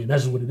my opinion.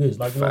 That's just what it is.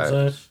 Like, you know what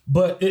I'm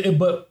saying?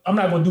 But I'm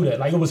not gonna do that.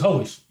 Like, it was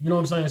hoish. You know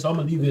what I'm saying? So I'm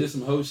gonna leave it.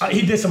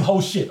 He did some hoe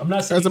shit. I'm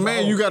not saying as a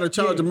man, you gotta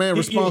charge a man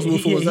responsible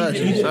for his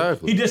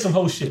actions. He did some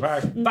hoe shit.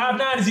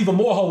 5'9" is even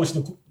more hoish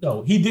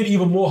than he did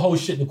even more hoe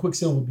shit than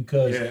Quicksilver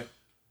because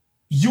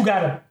you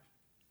gotta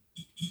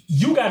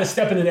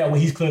step into that when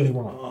he's clearly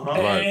wrong.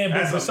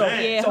 So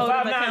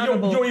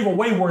 5'9", you're even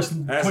way worse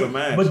than Quick,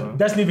 man. But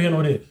that's neither here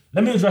nor there.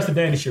 Let me address the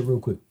Danny shit real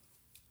quick.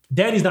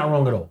 Danny's not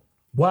wrong at all.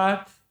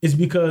 Why? It's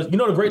because you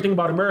know the great thing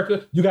about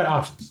America, you got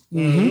options.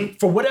 Mm-hmm.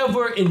 For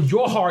whatever in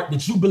your heart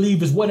that you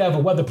believe is whatever,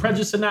 whether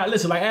prejudice or not.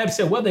 Listen, like Ab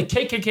said, whether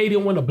KKK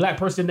didn't want a black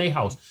person in their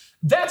house,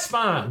 that's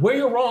fine. Where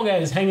you're wrong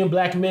at is hanging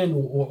black men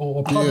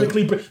or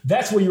publicly.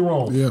 That's where you're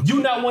wrong. Yeah.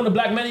 You not want a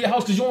black man in your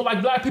house because you don't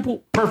like black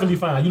people, perfectly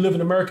fine. You live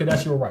in America,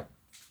 that's your right.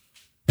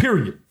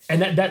 Period.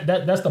 And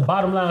that's the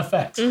bottom line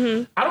facts.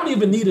 Mm-hmm. I don't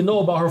even need to know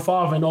about her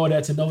father and all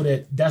that to know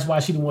that that's why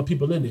she didn't want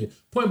people in there.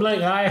 Point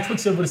blank, I asked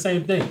Quicksilver the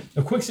same thing.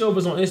 If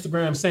Quicksilver's on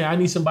Instagram saying, I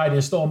need somebody to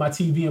install my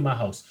TV in my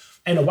house,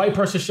 and a white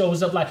person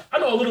shows up like, I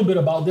know a little bit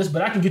about this,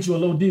 but I can get you a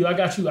little deal. I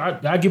got you.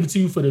 I give it to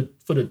you for the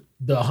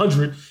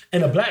 100,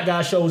 and a black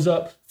guy shows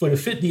up for the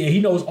 50, and he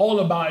knows all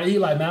about it. He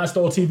like, man, I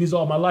stole TVs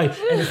all my life,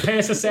 and his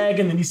pants are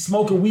sagging, and he's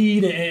smoking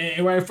weed,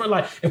 and right in front.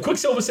 Like, if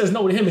Quicksilver says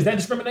no to him, is that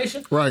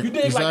discrimination? Right. You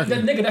dig? Exactly.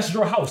 Like, that nigga, that's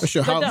your house. That's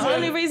your house. But the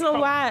only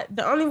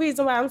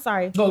reason why, I'm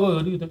sorry.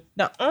 Go, do you think?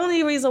 The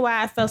only reason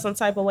why I felt some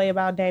type of way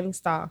about Danny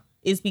Starr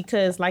is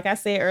because, like I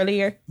said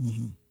earlier,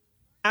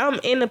 I'm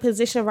in a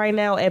position right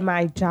now at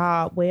my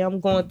job where I'm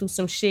going through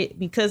some shit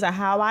because of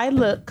how I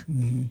look.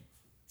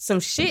 Some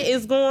shit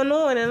is going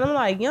on, and I'm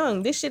like,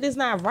 young, this shit is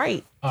not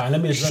right. All right, let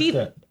me address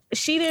that.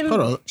 She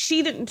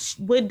didn't.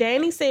 What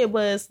Danny said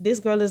was, this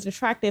girl is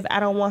attractive.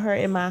 I don't want her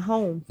in my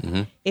home.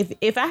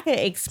 If I can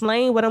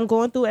explain what I'm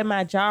going through at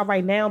my job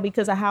right now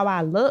because of how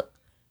I look,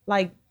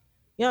 like,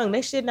 young,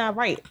 that shit not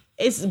right.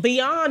 It's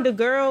beyond the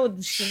girl,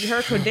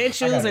 her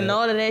credentials and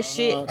all of that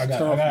shit. I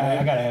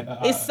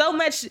got It's so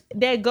much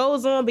that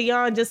goes on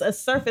beyond just a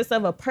surface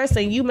of a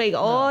person. You make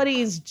all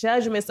these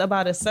judgments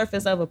about a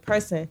surface of a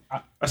person.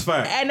 That's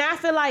fine. And I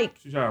feel like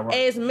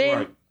as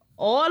men,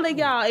 all of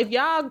y'all, if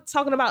y'all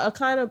talking about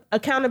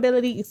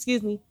accountability,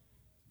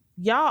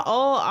 y'all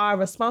all are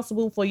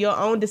responsible for your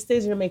own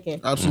decision making.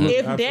 Absolutely.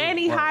 If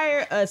Danny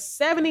hired a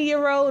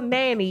 70-year-old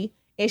nanny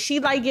and she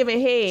like giving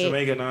head,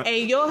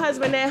 and your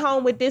husband at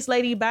home with this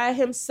lady by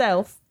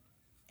himself,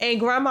 and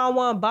grandma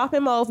want to bop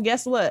him off,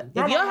 guess what?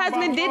 If your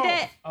husband did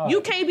that,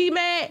 you can't be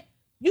mad.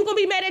 You gonna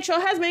be mad at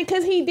your husband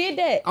because he did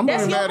that.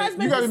 That's your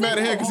husband. You gotta be mad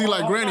at him because he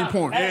like granny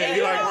porn. Yeah,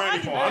 he like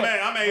granny porn.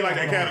 I mean, like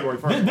that category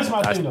first. This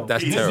my thing though.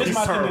 That's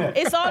terrible.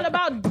 It's all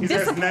about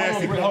discipline.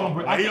 Nasty.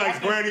 He likes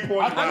granny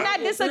porn. I'm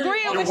not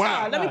disagreeing with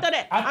y'all. Let me throw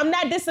that. I'm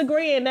not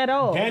disagreeing at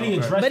all. Danny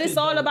addressed it, but it's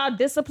all about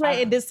discipline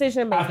and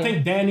decision making. I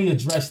think Danny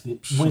addressed it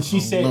when she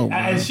said,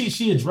 and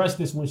she addressed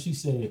this when she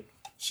said,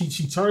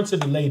 she turned to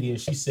the lady and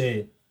she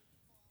said,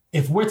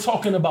 if we're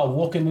talking about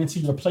walking into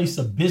your place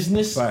of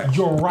business,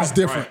 you're right. It's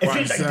different.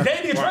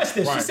 Danny addressed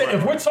this. She said,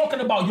 if we're talking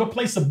about your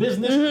place of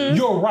business,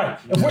 you're right.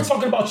 If we're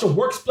talking about your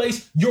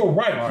workplace, you're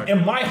right.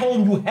 In my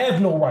home, you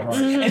have no rights.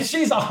 And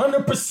she's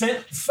 100%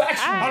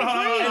 factual.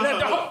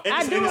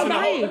 I do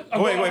agree.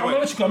 I'm gonna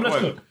let you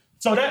cook.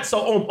 So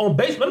on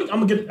base, I just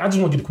want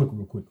to get it quick,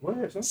 real quick. Go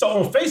ahead, so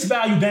on face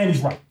value, Danny's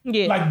right.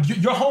 Yeah.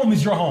 Like your home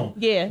is your home.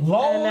 Yeah.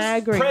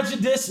 Laws,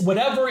 prejudice,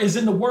 whatever is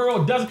in the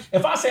world doesn't.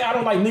 If I say I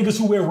don't like niggas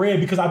who wear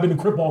red because I've been a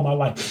Crip all my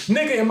life,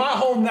 nigga, in my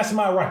home, that's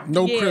my right.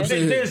 No Crips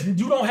in here.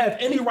 You don't have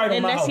any right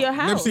on my house. And that's your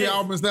house. Nipsey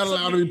albums not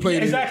allowed to be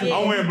played. Exactly. In.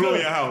 I'm wearing blue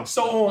in your house.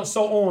 So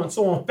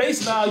on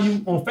face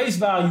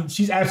value,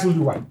 she's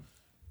absolutely right.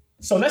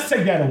 So let's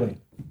take that away.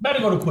 Better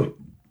go to Quick.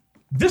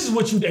 This is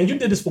what you did, and you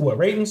did this for what?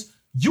 Ratings?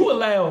 You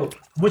allowed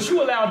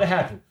to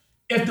happen.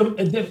 If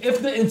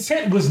the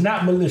intent was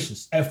not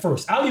malicious at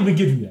first, I'll even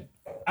give you that.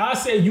 I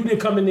said you didn't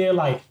come in there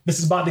like this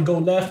is about to go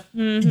left.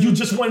 You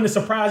just wanted to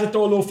surprise and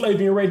throw a little flavor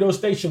in your radio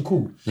station.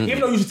 Cool. Even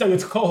though you should tell your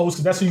co-host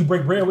because that's who you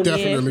break bread with.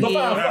 Definitely. But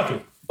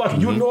fine, fuck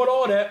it. You ignored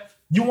all that.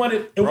 You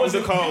wanted it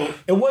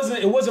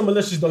wasn't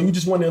malicious though. You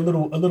just wanted a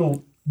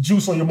little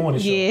juice on your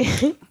morning show.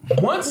 Yeah.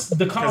 Once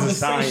the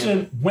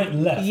conversation went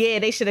left. Yeah,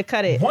 they should have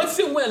cut it. Once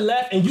it went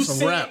left and you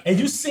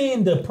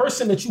seen the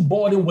person that you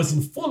bought in was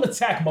in full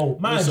attack mode.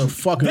 Mind you,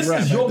 this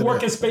is your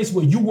working space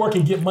where you work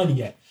and get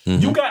money at.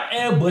 You got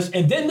ambushed,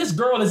 and then this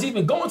girl is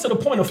even going to the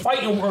point of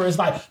fighting where it's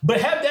like, but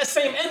have that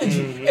same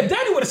energy. If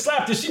Danny would have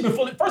slapped her, she'd been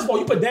fully. First of all,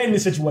 you put Danny in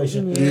this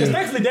situation because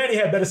thankfully Danny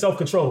had better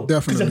self-control.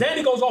 Definitely. Because if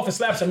Danny goes off and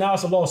slaps her, now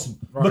it's a lawsuit.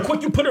 Right. But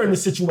Quick, you put her in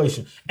this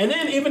situation, and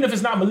then even if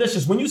it's not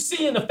malicious, when you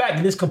see in the fact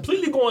that it's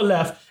completely going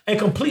left and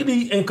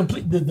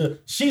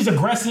she's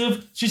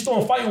aggressive, she's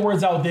throwing fighting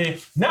words out there.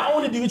 Not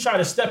only do you try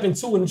to step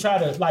into it and try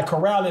to like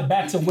corral it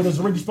back to what it's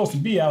originally supposed to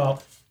be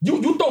out,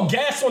 you throw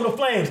gas on the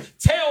flames.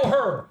 Tell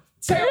her.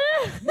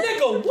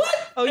 Nigga,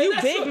 what? Oh, you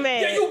big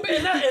man. Yeah,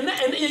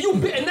 you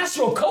big, and that's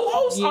your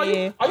co-host.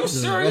 Yeah. Are you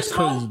serious? That's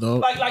crazy,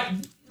 dog. Like,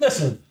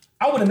 listen,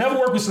 I would have never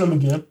worked with Slim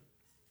again.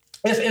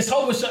 It's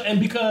hopeless,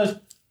 and because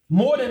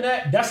more than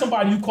that, that's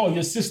somebody you call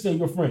your sister and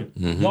your friend.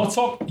 Y'all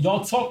talk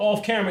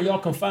off camera. Y'all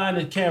confine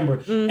the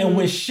camera, and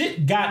when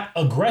shit got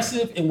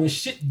aggressive, and when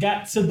shit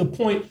got to the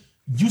point.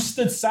 You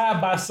stood side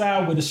by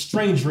side with a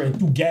stranger and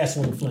threw gas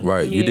on the flame.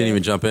 Right, you didn't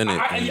even jump in it.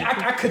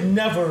 I could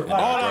never. All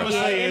I'm gonna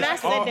say is, they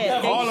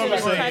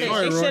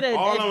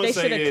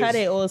should have cut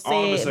it or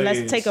said,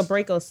 let's take a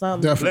break or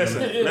something.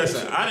 Definitely.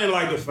 Listen. I didn't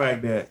like the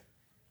fact that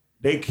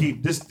they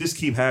keep this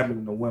keep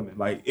happening to women.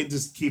 Like it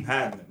just keep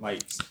happening.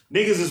 Like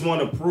niggas just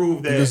want to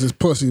prove that this is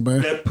pussy,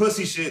 man. That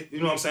pussy shit. You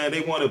know what I'm saying?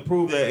 They want to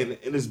prove that in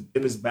it's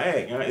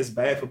bad. You know? It's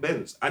bad for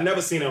business. I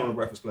never seen it on the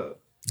Breakfast Club.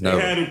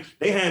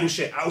 They handle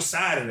shit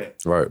outside of that.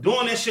 Right.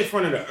 Doing that shit in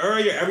front of the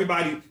area,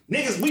 everybody,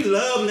 niggas, we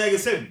love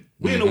negativity.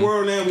 We in the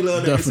world now, we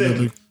love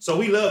negativity. So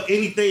we love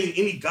anything,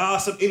 any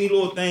gossip, any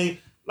little thing.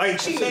 Like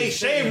she made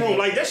Shade Room,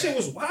 like that shit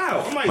was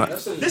wild. I'm like,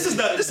 this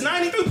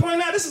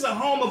 93.9, this is a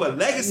home of a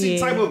legacy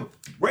type of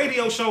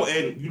radio show,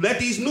 and you let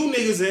these new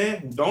niggas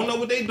in who don't know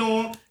what they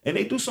doing, and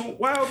they do some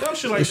wild dumb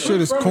shit like that. This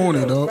shit is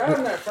corny, though.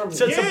 And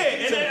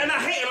I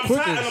hate it.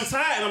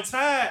 I'm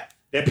tired.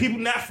 that people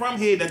not from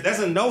here that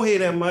doesn't know here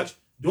that much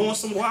doing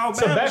some wild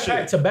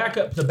shit. To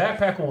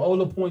backpack on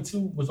Ola point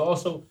too was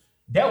also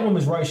that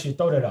woman's right shit.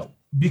 Throw that out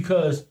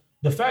because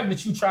the fact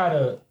that you try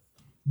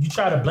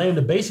to blame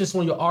the basis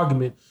on your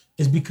argument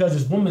is because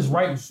it's Women's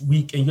Rights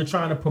Week and you're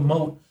trying to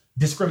promote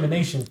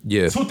discrimination.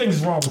 Yeah. Two things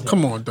is wrong with that.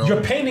 Come on, dog.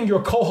 You're painting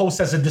your co-host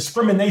as a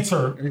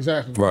discriminator.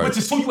 Exactly. Right. Which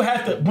is who you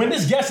have to, when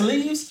this guest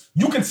leaves,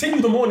 you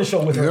continue the morning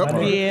show with her. Yep.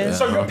 Right? Yeah.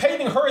 So you're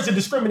painting her as a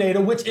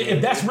discriminator, which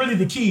if that's really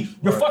the key,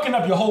 you're fucking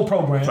up your whole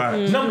program.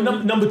 Right.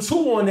 Number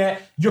two on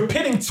that, you're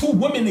pitting two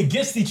women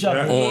against each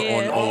other.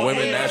 On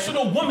Women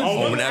National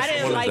Women's I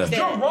didn't like that.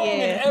 You're wrong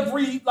in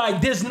every,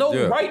 there's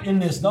no right in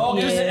this, dog.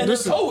 Yeah.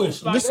 It's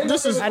co-ish. I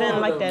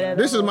didn't like that at all.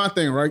 This is my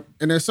thing, right?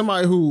 And there's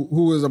somebody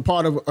who is a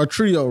part of a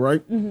trio,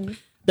 right? Mm-hmm.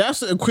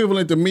 That's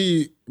equivalent to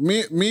me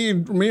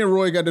and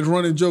Roy got this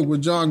running joke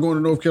with John going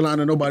to North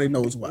Carolina. Nobody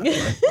knows why.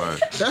 Right?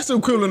 That's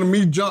equivalent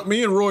to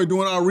me and Roy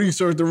doing our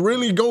research to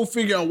really go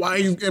figure out why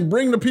and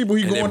bring the people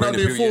he's going out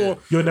there for.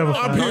 You'll never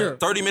up here.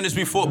 30 minutes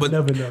before, but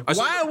never know.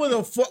 Why would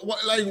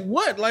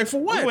what? Like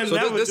for what?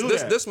 So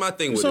this my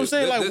thing with it. So I'm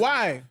saying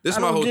why? This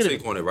is my whole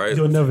take on it, right?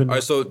 You'll never know. All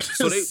right, so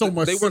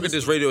they work at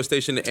this radio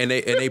station and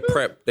they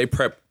prep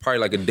probably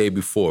like a day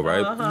before,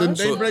 right?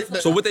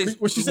 So what they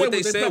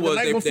said was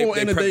they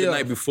prepped the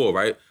night before,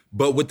 right?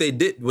 But what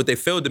they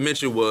failed to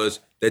mention was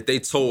that they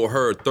told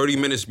her 30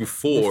 minutes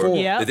before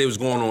that they was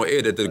going on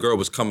air that the girl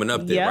was coming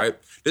up there, right?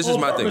 This is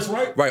my thing,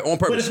 right? On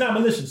purpose, but it's not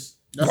malicious.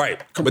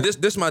 Right, but this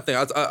is my thing.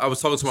 I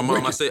was talking to my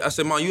mom. I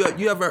said, Mom, you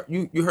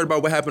heard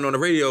about what happened on the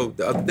radio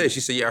the other day? She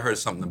said, yeah, I heard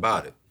something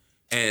about it.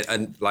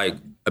 And like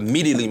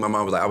immediately, my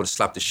mom was like, I would have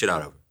slapped the shit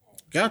out of her.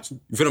 Got you.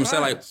 You feel what I'm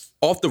saying? Like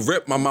off the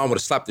rip, my mom would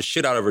have slapped the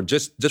shit out of her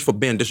just for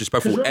being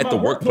disrespectful at the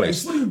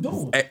workplace. What are you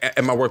doing?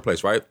 At my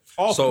workplace, right?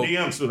 Also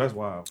DMs too. That's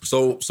wild.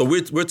 So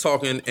we're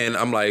talking, and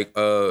I'm like,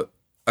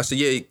 I said,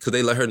 yeah, because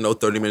they let her know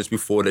 30 minutes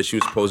before that she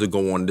was supposed to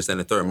go on this and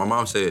the third. My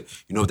mom said,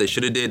 you know what they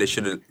should have did? They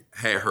should have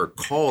had her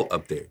call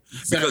up there.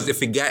 Because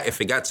if it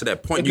got to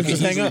that point, you can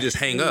easily just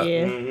hang up.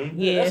 Yeah.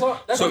 Mm-hmm. Yeah.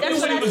 That's what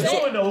he was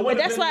doing, though. But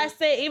that's why I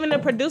said even the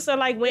producer,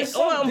 like when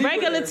on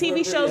regular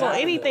TV shows or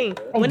anything,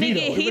 when they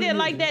get heated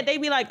like that, they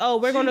be like, oh,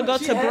 we're gonna go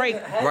to break.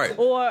 Right.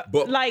 Or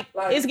like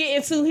it's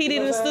getting too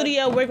heated in the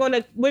studio, we're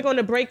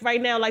gonna break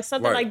right now, like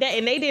something like that.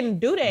 And they didn't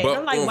do that. But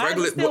I'm like, why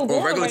is it still going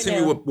on regular right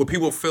TV, now? what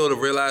people fail to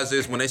realize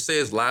is when they say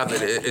it's live,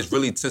 it's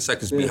really 10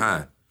 seconds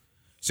behind.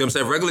 See what I'm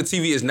saying? Regular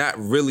TV is not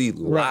really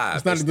live. Right.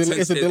 It's not a delay.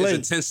 It's a delay.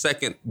 It's a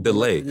 10-second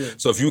delay. Yeah.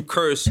 So if you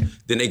curse,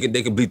 then they can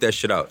bleep that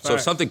shit out. So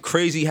if something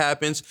crazy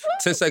happens,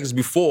 10 seconds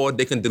before,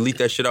 they can delete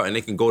that shit out and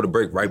they can go to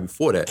break right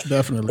before that.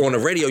 Definitely. On the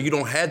radio, you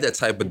don't have that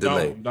type of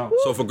delay. Don't.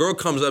 So if a girl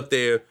comes up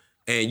there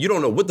and you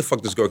don't know what the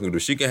fuck this girl can do,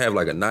 she can have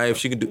like a knife.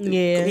 She can do.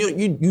 Yeah.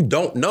 You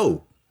don't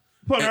know.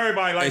 Put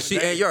everybody like and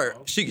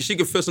she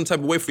can feel some type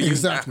of way for you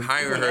not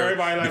hiring her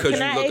because you look attractive.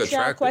 Can I ask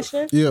y'all a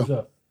question?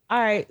 Yeah. All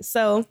right,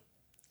 so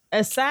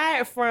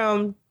aside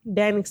from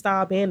Danny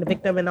Starr being the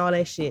victim and all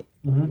that shit,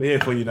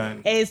 yeah, for you,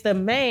 Danny, as the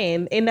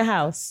man in the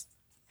house,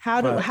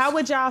 how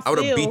would y'all feel?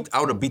 I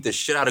would have beat the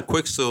shit out of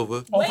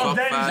Quicksilver. Wait,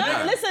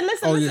 listen.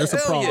 Oh yeah, that's a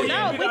problem.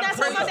 No, we're not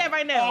talking about that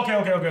right now.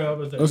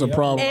 Okay. That's a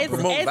problem. As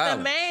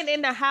the man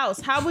in the house,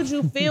 how would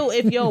you feel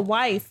if your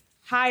wife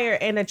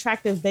hired an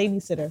attractive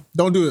babysitter?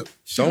 Don't do it.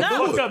 Don't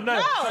do it.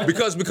 No.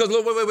 Because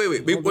look,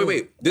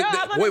 wait.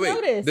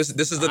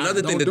 This is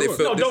another thing that they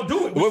feel. No, don't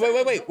do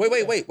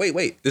it.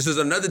 Wait. This is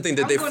another thing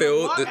that they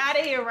feel. Walk out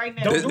of here right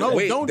now.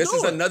 This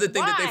is another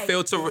thing that they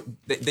failed to.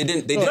 They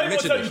didn't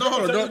mention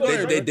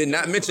this. They did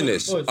not mention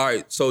this. All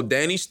right. So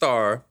Danny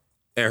Starr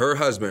and her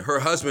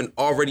husband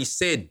already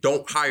said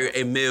don't hire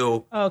a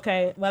male.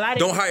 Okay. Well, I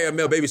didn't. Don't hire a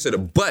male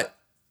babysitter, but.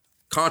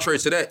 Contrary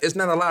to that, it's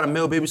not a lot of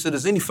male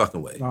babysitters any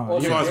fucking way.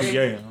 You must be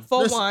gay.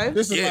 For one.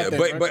 This is my thing,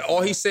 right? But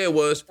all he said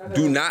was,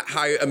 do not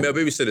hire a male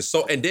babysitter.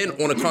 So, and then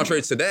on the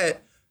contrary to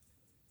that,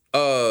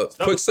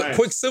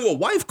 Quicksilver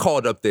wife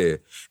called up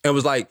there and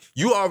was like,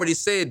 you already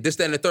said this,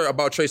 that, and the third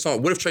about Trey Songz.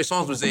 What if Trey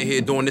Songz was in here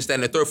doing this, that,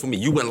 and the third for me?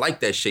 You wouldn't like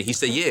that shit. He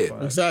said,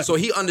 yeah. Exactly. So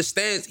he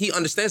understands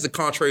the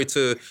contrary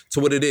to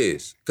what it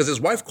is. Because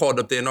his wife called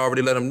up there and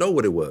already let him know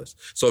what it was.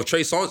 So if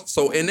Trey Songz,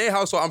 so in their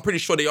household, I'm pretty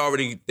sure they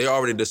already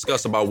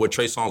discussed about what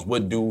Trey Songz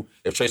would do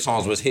if Trey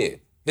Songz was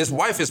here. His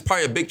wife is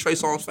probably a big Trey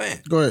Songz fan.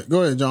 Go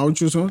ahead, John.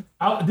 What you saying?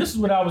 This is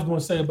what I was going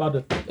to say about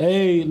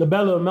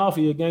LaBella and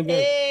Mafia gang.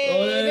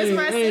 This is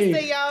my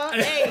sister, y'all.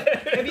 Hey,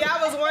 if y'all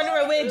was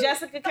wondering where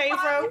Jessica came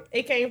from,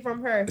 it came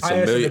from her.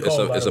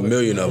 It's a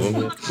million of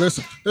them.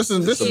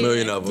 Listen, this is a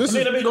million of them.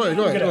 Go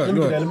ahead.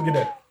 Let me get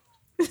that.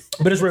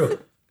 But it's real.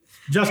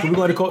 Jessica, we're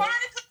going to call.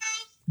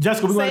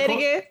 Jessica, we're going to call.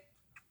 Say it again.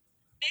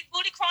 Big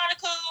Booty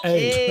Chronicles.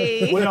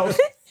 Hey. What else?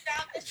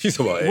 She's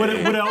about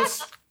what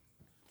else?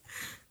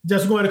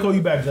 Jess, we're going to call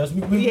you back, Jess. I'm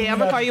going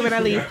to call you when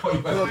I leave. All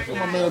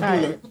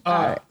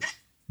right.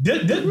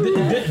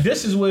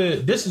 This is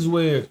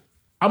where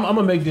I'm going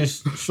to make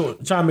this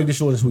short, try to make this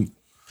short and sweet.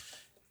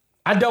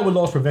 I dealt with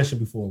loss prevention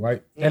before,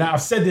 right? And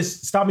I've said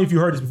this, stop me if you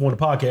heard this before on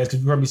the podcast,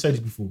 because you heard me say this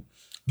before.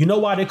 You know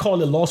why they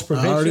call it loss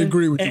prevention? I already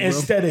agree with you, bro.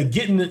 Instead of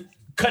getting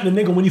cutting a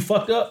nigga when he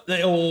fucked up,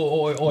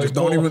 or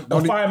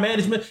fire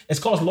management. It's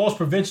called loss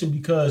prevention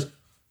because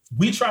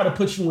we try to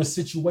put you in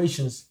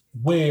situations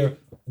where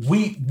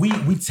we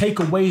take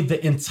away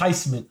the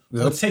enticement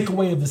or take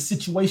away the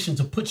situation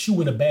to put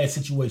you in a bad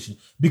situation.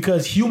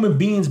 Because human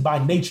beings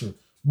by nature,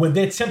 when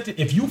they're tempted,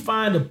 if you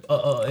find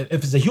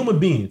if it's a human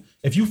being,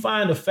 if you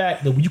find the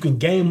fact that you can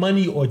gain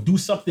money or do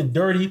something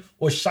dirty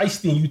or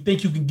shiesty and you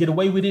think you can get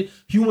away with it,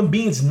 human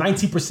beings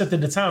 90%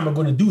 of the time are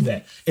going to do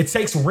that. It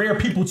takes rare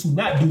people to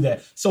not do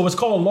that. So it's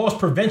called loss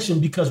prevention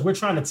because we're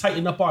trying to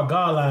tighten up our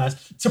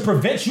guidelines to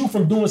prevent you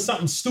from doing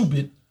something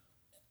stupid.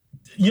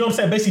 You know what I'm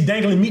saying? Basically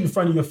dangling meat in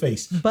front of your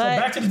face. But,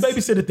 so back to this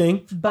babysitter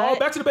thing.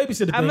 Back to the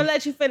babysitter thing. I'm going to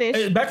let you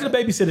finish. Back to the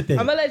babysitter thing.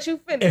 I'm going to let you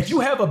finish. If you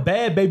have a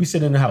bad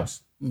babysitter in the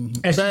house.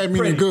 And bad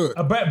meaning good.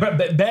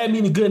 Bad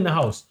meaning good in the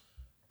house.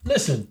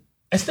 Listen,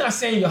 it's not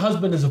saying your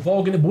husband is a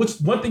vulgar, but what's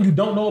one thing you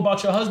don't know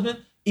about your husband,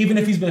 even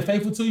if he's been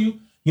faithful to you,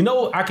 you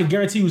know, I can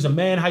guarantee you as a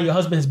man, how your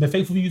husband has been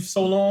faithful to you for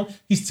so long,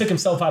 he's took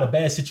himself out of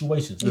bad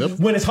situations. Yep.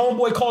 When his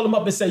homeboy called him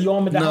up and said, yo,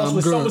 I'm in the house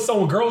with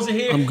so-and-so and girls in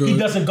here, he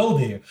doesn't go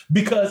there.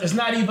 Because it's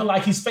not even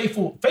like he's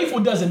faithful. Faithful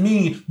doesn't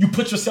mean you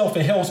put yourself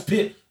in hell's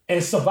pit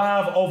and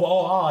survive over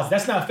all odds.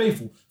 That's not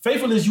faithful.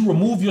 Faithful is you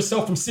remove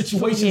yourself from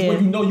situations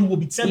where you know you will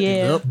be tempted.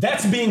 Yeah. Yep.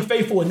 That's being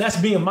faithful and that's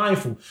being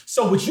mindful.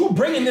 So with you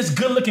bringing this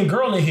good-looking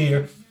girl in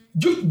here,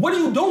 what are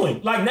you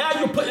doing? Like now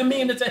you're putting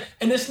me in the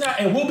and it's not.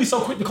 And we'll be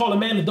so quick to call a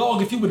man a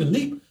dog if he would have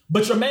leaped.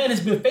 But your man has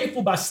been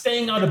faithful by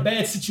staying out of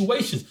bad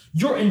situations.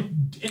 You're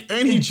in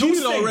and he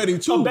cheated already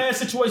too. A bad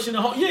situation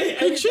at home. Yeah,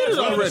 he cheated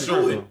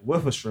already.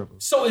 With a stripper.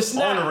 So it's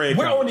not.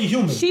 We're only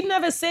human. She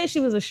never said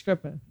she was a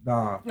stripper.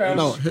 Nah.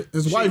 No,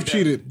 his wife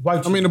cheated.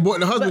 I mean,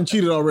 the husband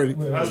cheated already.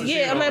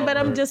 Yeah, I mean, but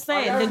I'm just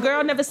saying the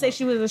girl never said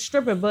she was a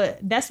stripper. But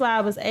that's why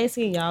I was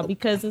asking y'all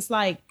because it's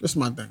like that's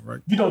my thing, right?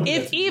 You don't.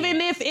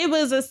 Even if it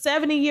was a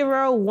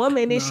 70-year-old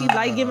woman and she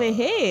like giving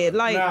head,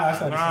 like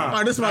all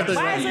right, this is my thing.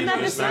 Why is it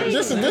not the same?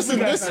 This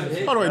is.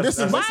 Hold on, this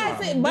is. Why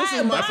is it? No.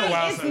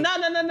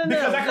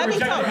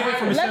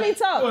 Let me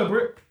talk. Go ahead,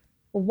 Britt.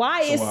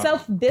 Why is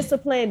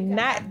self-discipline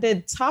not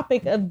the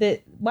topic of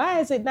the? Why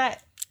is it not?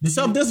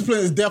 Self-discipline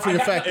is definitely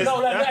a factor.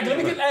 Let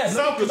me get that.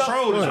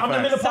 Self-control is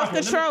a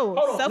factor.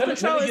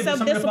 Self-control and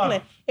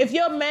self-discipline. If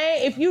you're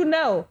man, if you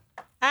know,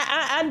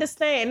 I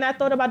understand, and I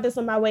thought about this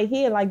on my way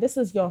here. Like, this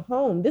is your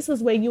home. This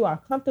is where you are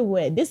comfortable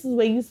at. This is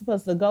where you're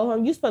supposed to go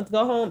home. You're supposed to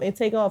go home and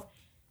take off.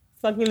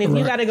 Fucking, if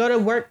you got to go to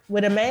work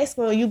with a mask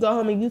on, you go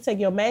home and you take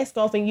your mask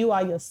off and you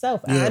are yourself.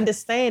 Yeah. I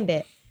understand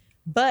that.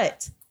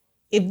 But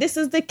if this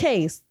is the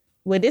case,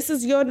 where this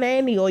is your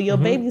nanny or your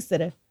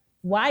babysitter,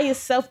 why is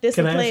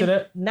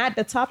self-discipline not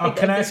the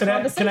topic of this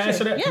conversation? Can I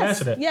answer that? Yes. Can I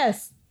answer that?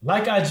 Yes.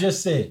 Like I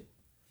just said,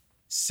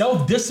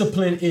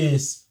 self-discipline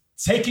is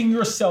taking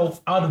yourself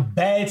out of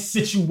bad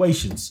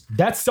situations.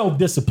 That's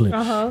self-discipline.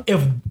 Uh-huh.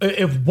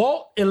 If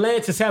Walt and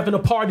Lance is having a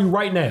party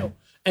right now,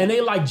 and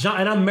they like John,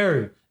 and I'm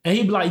married, and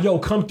he'd be like, yo,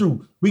 come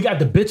through. We got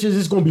the bitches.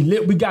 It's going to be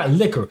lit. We got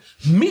liquor.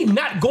 Me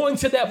not going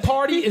to that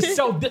party is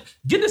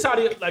get this out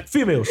of here. Like,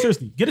 females,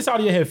 seriously. Get this out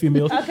of your head,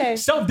 females. Okay.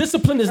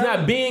 Self-discipline is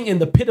not being in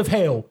the pit of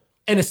hell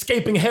and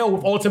escaping hell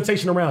with all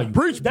temptation around you.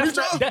 Preach.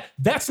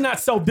 That's not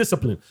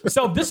self-discipline.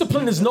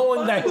 Self-discipline is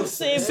knowing that...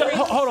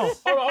 Hold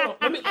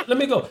on. Let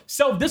me go.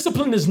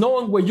 Self-discipline is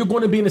knowing where you're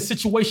going to be in a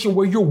situation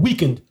where you're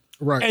weakened.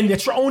 Right. And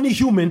that you're only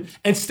human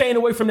and staying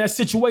away from that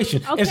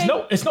situation. Okay.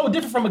 It's no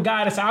different from a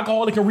guy that's an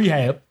alcoholic in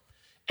rehab.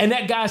 And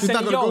that guy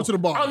saying, yo,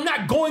 I'm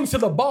not going to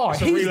the bar.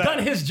 He's done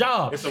his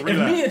job. If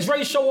me and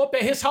Dre show up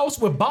at his house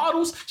with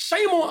bottles,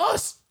 shame on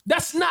us.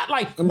 That's not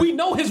like, we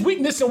know his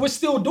weakness and we're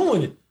still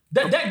doing it.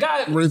 That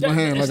guy raise my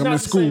hand like I'm in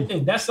school.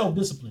 That's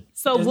self-discipline.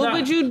 So what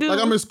would you do? Like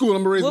I'm in school,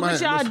 I'm gonna raise my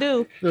hand. What would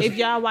y'all do if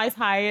y'all wife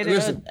hired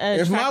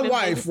if my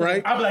wife,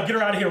 right? I'd be like, get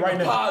her out of here right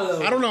now.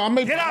 I don't know. I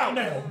may get out.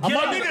 I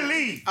might need to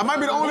leave. I might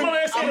be the only.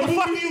 What the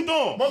fuck are you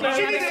doing?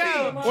 She need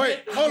to leave. Wait,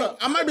 hold up.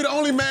 I might be the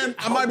only man.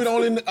 I might be the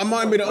only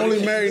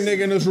married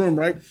nigga in this room,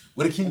 right?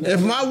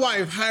 If my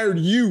wife hired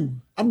you,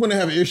 I'm gonna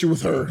have an issue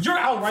with her. You're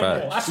out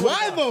right now.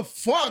 Why the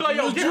fuck? Like,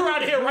 yo, get her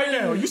out of here right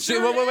now. You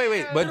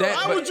wait.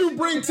 Why would you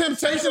bring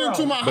temptation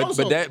into my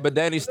household? But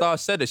Danny Starr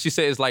said it. She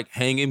said it's like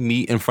hanging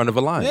meat in front of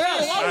a lion.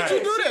 Yeah, why would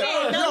you do that?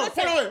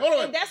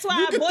 Hold on. That's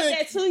why I brought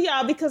that to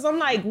y'all because I'm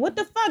like, what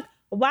the fuck?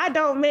 Why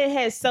don't men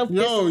have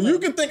self-discipline? Yo, you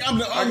can think I'm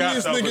the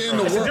ugliest nigga in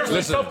the world.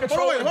 Listen,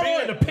 self-control and being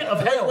in the pit of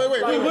hell.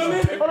 Wait.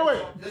 Hold on,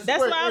 wait. That's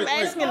why I'm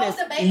asking this.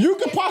 You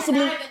could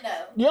possibly.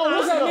 Yo, what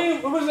does that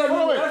mean? What does that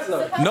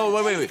mean? No,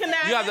 wait.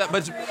 You have that,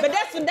 but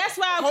that's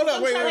why I'm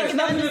trying to get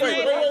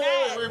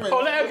understanding. Oh,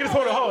 let Abby get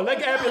hold on.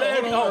 Let Abby hold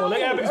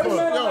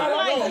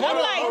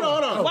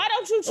on. Why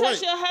don't you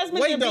trust your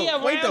husband to be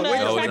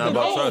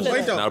around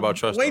It's not about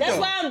trust. That's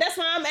why I'm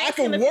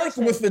asking. I could work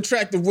with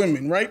attractive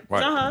women, right?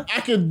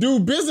 I could do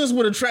business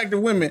with attractive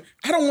women.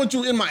 I don't want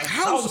you in my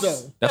house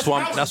though. That's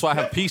why I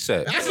have peace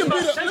at. I could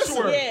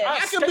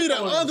be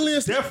the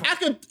ugliest. I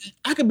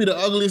could be the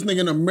ugliest nigga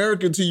in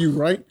America to you,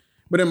 right?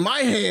 But in my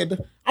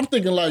head, I'm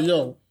thinking like,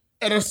 yo,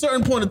 at a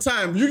certain point in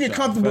time, you get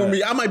comfortable with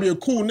me. I might be a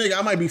cool nigga.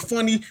 I might be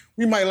funny.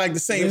 We might like the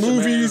same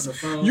movies.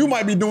 You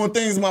might be doing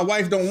things my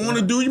wife don't want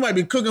to do. You might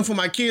be cooking for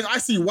my kids. I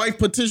see wife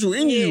potential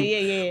in you.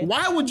 Yeah.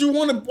 Why would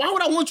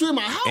I want you in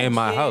my house? In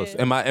my house,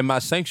 in my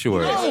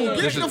sanctuary. No,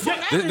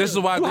 This is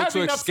why I go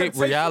to escape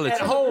reality.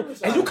 At home,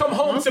 and you come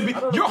home to be.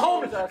 You're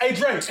home. Hey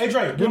Dre.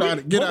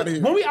 Get out of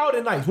here. When we out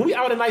at night,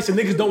 and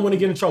niggas don't want to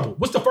get in trouble,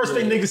 what's the first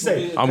thing niggas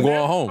say? I'm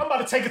going home. I'm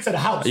about to take it to the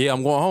house. Yeah,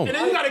 I'm going home. And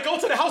then you gotta go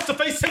to the house to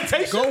face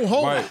temptation. Go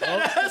home. Right.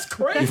 That's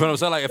crazy. You feel what I'm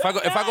saying? Like if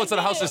I go to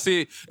the house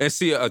and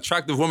see an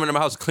attractive woman in my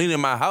house cleaning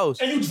my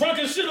house, And you drunk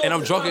as shit. and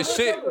I'm drunk as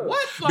shit,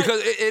 What? Like,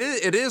 because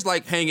it is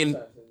like hanging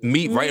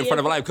meat right in front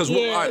of a lion. Because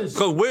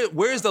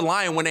where's the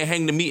lion when they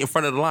hang the meat in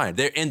front of the lion?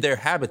 They're in their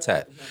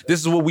habitat.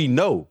 This is what we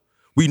know.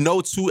 We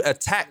know to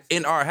attack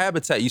in our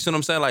habitat. You see what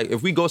I'm saying? Like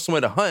if we go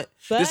somewhere to hunt,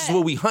 this is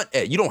where we hunt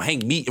at. You don't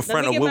hang meat in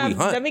front of where we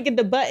hunt. Let me get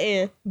the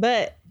button.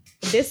 But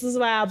this is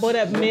why I brought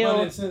up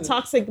male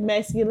toxic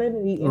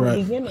masculinity in the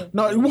beginning.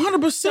 No,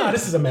 100%. Nah,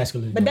 this is a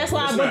masculine. But that's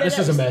why I brought that up. This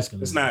is a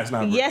masculine. It's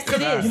not. Yes,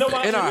 it is. You know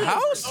why? In our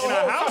house? In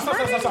our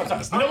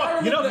house?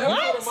 Stop.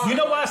 You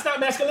know why it's not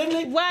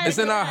masculinity? Why? It's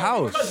in our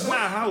house. It's my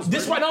house.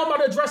 This right now I'm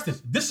about to address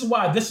this. This is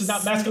why this is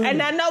not masculinity.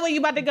 And I know where you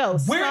about to go.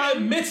 We're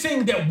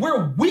admitting that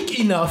we're weak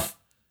enough.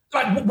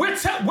 Like we're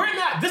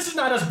not. This is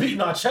not us beating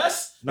our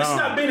chests. This is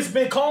not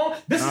being calm.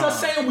 This is us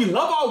saying we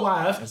love our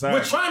wives. Exactly.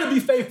 We're trying to be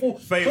faithful.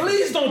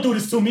 Please don't do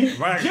this to me.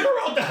 Right. Get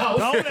her out the house.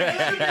 Don't.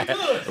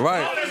 Good.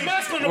 Right. All this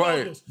masculine Right.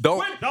 about this. Don't.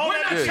 We're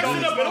not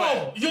checking up at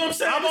all. You know what I'm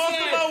saying? I'm off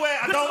the mow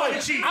I don't want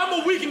to cheat.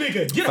 I'm a weak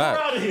nigga. Get Fact.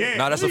 her out of here.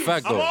 Nah, that's a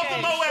fact I'm though. off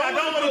the mow I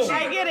don't want to cheat.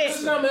 I get it. This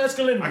is not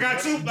masculinity. I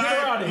got two. Get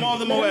her out of I'm off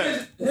here.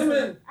 the mow Him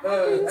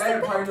and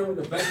Aaron probably know me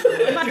the best.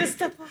 I'm about to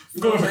step off.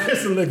 Go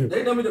arrest a nigga.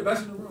 They know me the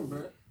best in the room,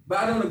 bro. But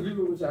I don't agree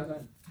with what y'all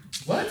saying.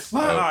 What?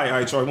 All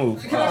right, Troy,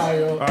 move.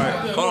 Hold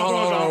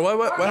on.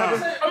 What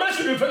happened? I'm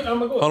actually going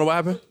to go. Hold on, what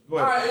happened? All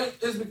right,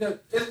 it's because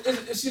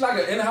is she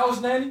like an in-house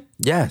nanny?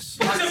 Yes.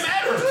 What does it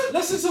matter?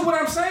 Listen to what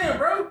I'm saying,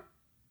 bro.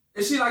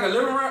 Is she like a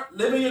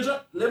living your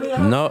house?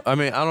 No, I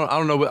mean I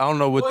don't know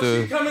what Or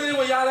the. she coming in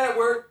when y'all at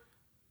work,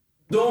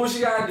 doing what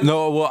she gotta do.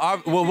 No, well,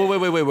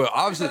 wait.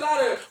 Obviously,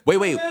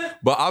 wait.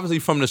 But obviously,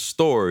 from the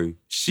story,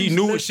 she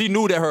knew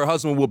that her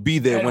husband would be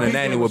there when the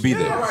nanny would be Yeah,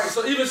 there. right.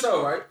 So even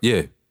so, right?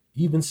 Yeah.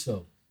 Even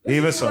so.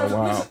 Even so,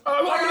 wow. Listen,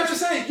 like I'm just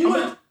saying, you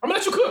wouldn't. I'm gonna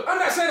let you cook. I'm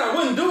not saying I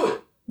wouldn't do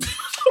it.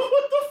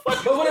 What the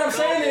fuck? But what I'm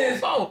saying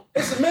is,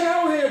 it's men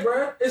out here,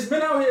 bro. It's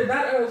men out here,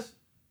 not us.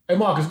 Hey,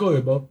 Marcus, go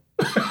ahead, bro.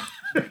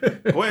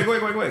 Wait.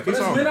 But Keep it's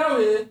on. men out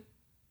here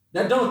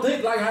that don't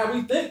think like how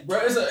we think, bro.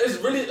 It's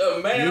really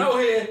a man out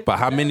here. But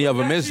how many of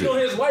them is cheat on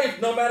it? his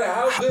wife, no matter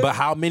how good. But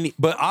how many?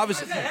 But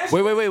obviously,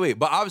 wait.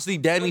 But obviously,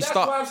 Danny But that's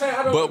why I'm Stark. saying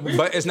I don't agree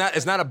But with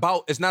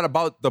it's not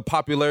about the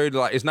popularity.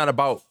 Like it's not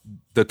about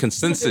the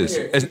consensus.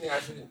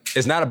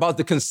 It's not about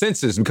the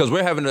consensus because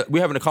we're having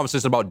a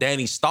conversation about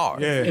Danny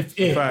Stark. Yeah.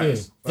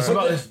 It's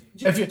about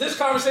This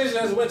conversation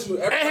has went to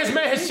and his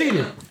man has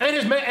cheated. And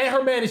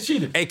her man has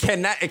cheated. It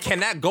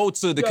cannot go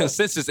to the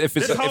consensus if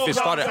it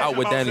started out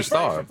with Danny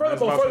Stark.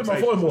 Furthermore.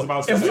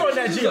 If you're on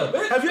Nat Geo,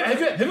 have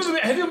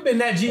you ever been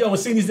Nat Geo and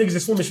seen these niggas that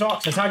swimming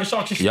sharks and tiger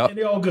sharks and shit? Yep. And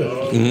they all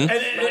good.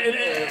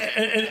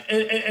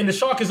 And the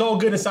shark is all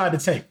good inside the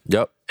tank.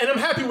 Yep. And I'm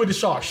happy with the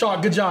shark.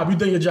 Shark, good job. You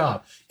did your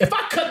job. If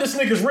I cut this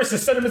nigga's wrist and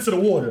send him into the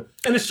water,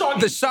 and the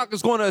shark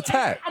is going to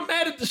attack. I'm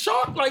mad at the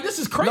shark. Like this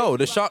is crazy. No,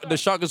 the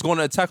shark is going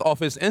to attack off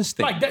his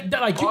instinct. Like that.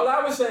 Like all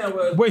I was saying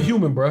was we're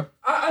human, bro.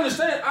 I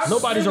understand.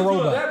 Nobody's a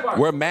robot.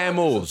 We're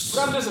mammals.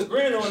 What I'm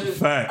disagreeing on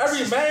is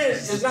every man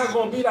is not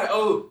going to be like,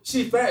 oh,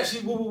 she fat, she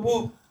woo woo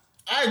woo.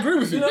 I agree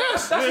with you. You know,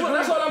 that's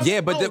what I'm saying.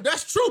 Yeah, but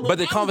that's true. But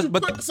the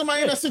put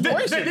somebody in that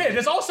situation. Yeah,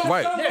 there's also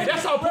right. Yeah,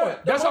 that's our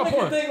point. That's our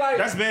point.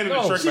 That's bad in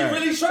the trick bag.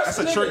 Really trusts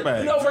that's a trick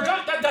bag. No,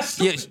 that's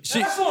yeah,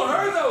 that's on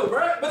her though,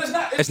 bro. But it's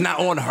not. It's not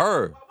on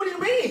her. What do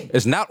you mean?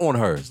 It's not on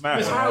her. It's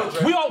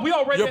not. We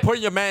already. You're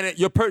putting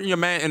your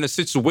man in a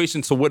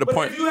situation to where the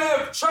point. If you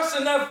have trust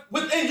enough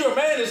within your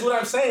man, is what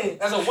I'm saying.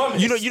 As a woman,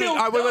 You know.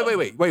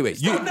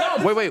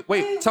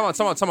 Wait. Time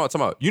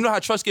out. You know how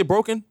trust get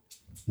broken?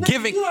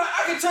 Giving.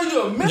 I can tell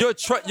you a minute.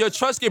 Your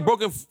trust get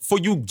broken for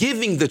you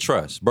giving the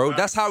trust, bro.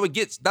 That's how it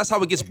gets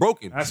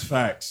broken. That's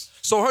facts.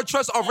 So her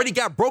trust already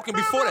got broken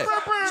before that.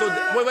 So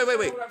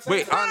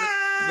wait.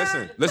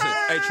 Listen.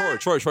 Hey,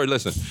 Troy,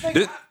 listen.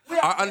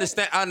 I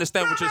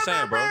understand what you're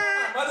saying, bro.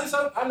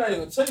 I'm not even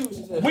gonna tell you what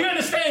you said. We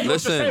understand what you're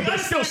saying, but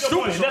it's still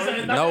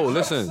stupid. No,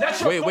 listen. Wait.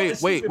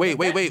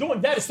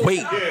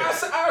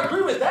 I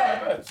agree with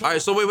that. All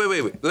right, so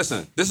wait.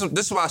 Listen, this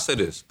is why I say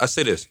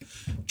this.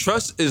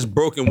 Trust is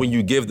broken when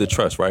you give the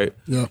trust, right?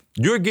 Yeah.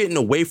 You're getting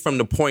away from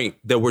the point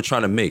that we're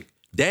trying to make.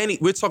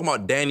 We're talking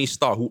about Danny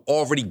Starr, who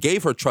already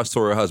gave her trust to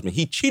her husband.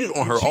 He cheated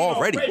on her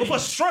already. With a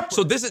stripper.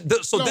 So this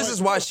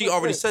is why she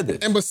already said this.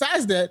 And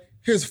besides that,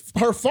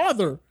 her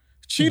father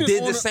cheated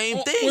did on the her,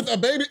 sthis thing with a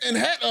baby and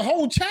had a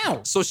whole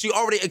child. So she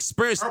already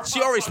experienced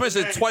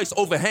it twice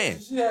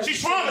overhand.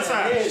 She's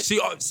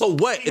traumatized. So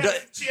what?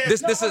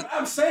 This is.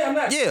 I'm saying I'm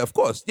not. Yeah, of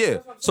course. Yeah.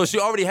 So she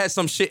already had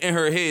some shit in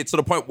her head to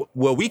the point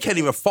where we can't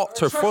even fault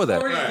her for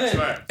that.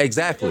 Right.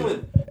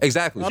 Exactly.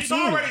 Exactly. She's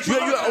already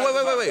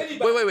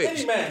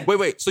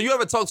Wait. So you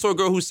ever talked to a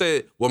girl who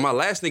said, "Well, my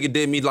last nigga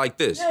did me like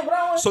this"?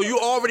 Yeah, So you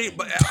already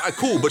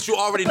cool, but you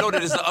already know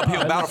that it's an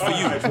uphill battle for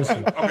you.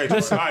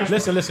 Listen.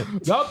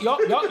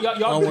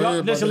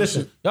 Y'all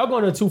listen. Y'all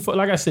going to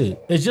like I said,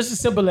 it's just as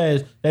simple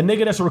as that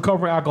nigga that's a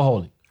recovering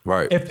alcoholic.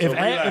 Right.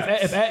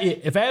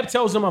 If Ab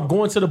tells him I'm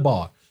going to the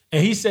bar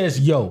and he says,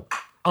 "Yo,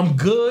 I'm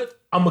good.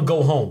 I'm gonna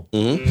go home."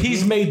 Mm-hmm.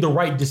 He's made the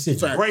right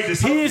decision. Great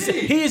decision.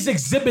 He has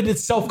exhibited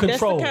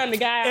self-control. That's the kind of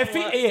guy I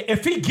want.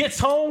 If he gets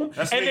home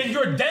then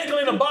you're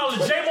dangling a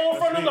bottle of J-Mo in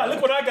front of him, like,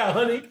 look what I got,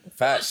 honey.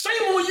 Facts.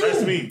 Shame on you.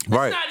 That's me.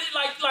 Right.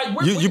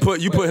 You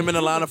put him in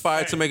the line of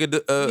fire to make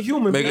a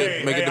human make being.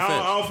 a defense.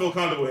 I don't feel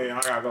comfortable here.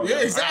 I gotta go. Yeah,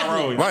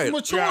 exactly. Right.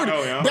 Maturity.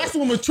 That's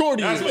what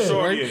maturity is. maturity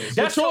Right? is.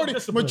 That's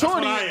self-discipline.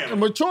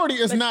 Maturity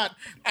is not,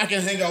 I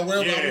can hang out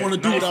wherever I want to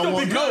do what I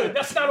want. No.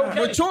 That's not okay.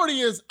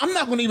 Maturity is, I'm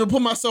not going to even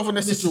put myself in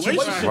that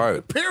situation.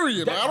 Right.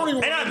 Period. I don't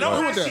even And I want to know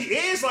do how that. she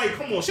is. Like,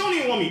 come on. She don't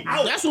even want me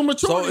out. That's what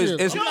maturity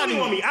is. She don't even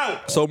want me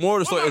out. So more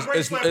of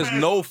the story is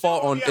no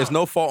fault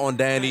on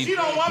Danny. She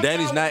don't want me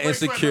Danny's out. not Break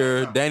friend insecure.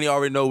 out. Danny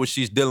already know what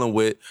she's dealing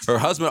with. Her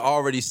husband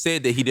already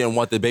said that he didn't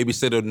want the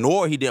babysitter,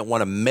 nor he didn't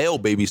want a male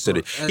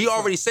babysitter. He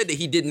already said that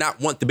he did not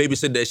want the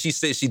babysitter that she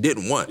said she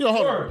didn't want. Yo,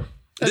 hold on.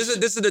 This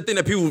is the thing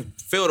that people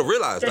fail to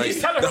realize. Like,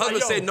 he's telling the her,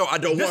 husband like, yo, said, "No, I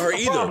don't this want her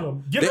is the either."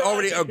 problem. Give They her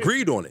already that shit.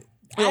 agreed on it.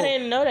 I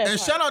didn't know that. And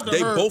shout out to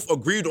They her. both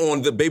agreed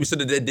on the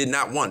babysitter that did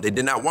not want. They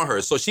did not want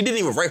her, so she didn't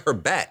even write her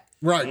back.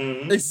 Right.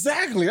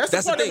 Exactly. That's the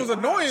That's the part that thing. was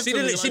annoying She to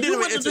me. didn't. Like, She you didn't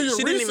went to do your even.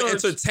 She didn't even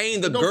research,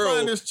 entertain the don't girl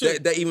find this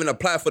chick. that even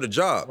applied for the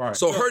job. Right.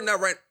 So her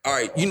not right. All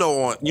right. You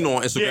know on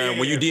Instagram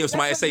when you DM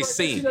somebody say She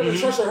 "seen." doesn't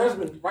trust her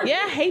husband. Right? Yeah,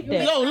 I hate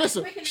that. Yo,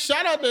 listen.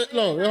 Shout out to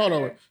hold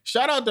on.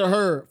 Shout out to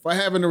her for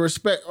having the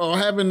respect or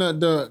having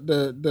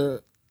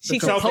the She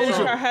composure considers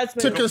her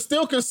husband. to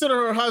still consider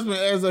her husband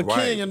as a Right.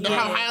 king and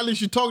how highly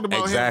she talked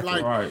about Exactly.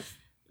 him. Like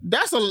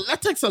that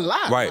takes a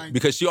lot. Right, Like,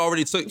 because she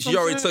already took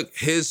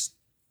his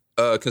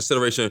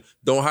consideration.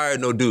 Don't hire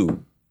no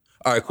dude.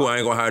 All right, cool. I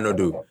ain't gonna hire no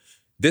dude.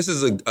 This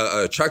is a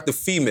attractive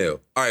female.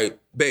 All right,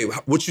 babe,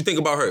 what you think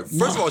about her?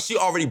 First of all, she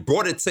already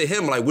brought it to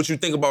him. Like, what you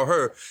think about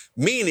her?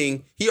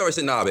 Meaning, he already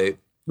said, "Nah, babe."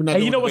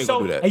 And you know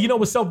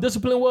what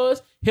self-discipline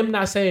was? Him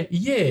not saying,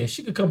 "Yeah,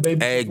 she could come,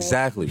 baby."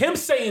 Exactly. Him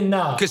saying,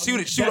 "Nah," because she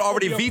would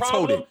already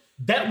vetoed it.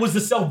 That was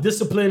the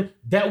self-discipline.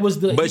 That was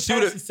the. But he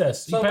passed the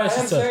test. He So by passed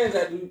him the test. saying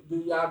that, do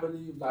y'all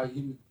believe like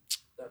he?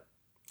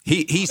 Go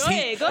ahead. He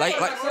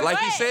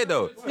said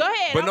though. Go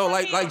ahead. But no,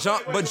 like John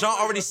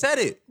already said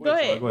it. Go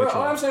ahead. Bro,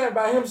 all I'm saying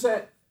by him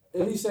saying,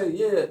 if he said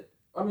yeah,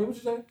 I mean, what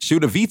you say? She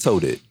would have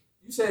vetoed it.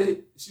 You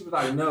said she was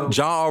like no.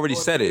 John already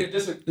said it.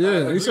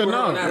 Yeah, he said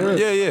no.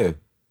 Yeah.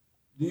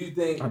 Do you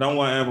think? I don't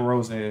want Amber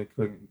Rose and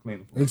clean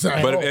the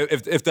Exactly. But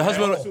if the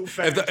husband would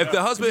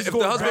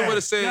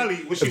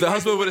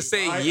have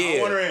said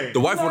yeah, the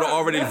wife would have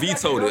already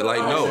vetoed it. Like,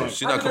 no,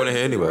 she's not coming in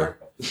here anyway.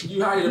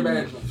 You hire the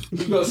man,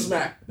 you go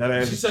smack. That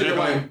ass She said your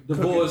wife,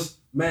 divorce,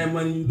 man,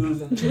 money you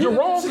losing. You're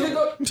wrong.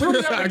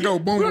 I go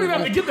boom. We don't even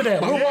have to get to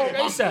that. We're wrong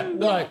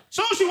ASAP. Like,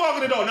 Soon as she walk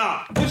in the door,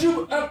 nah. Did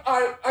you?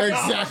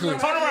 Exactly.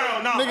 Turn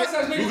around, nah.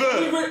 You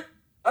good?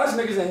 Us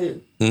niggas in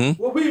here.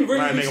 Well, we really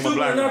Right, be nigga, stupid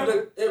black enough man.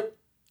 to if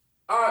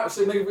our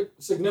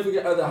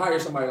significant other hire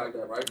somebody like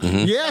that, right?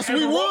 Yes,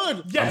 we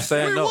would. yes. I'm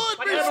saying We no. would.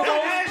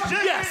 That ass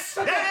jiggling. Yes.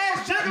 That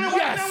ass jiggling.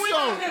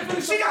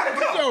 Yes. She gotta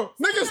go.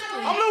 Yo, niggas.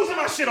 I'm losing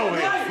my shit over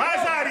here. My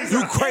anxiety's You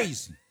up.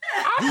 crazy.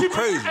 You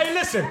crazy. Hey,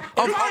 listen. You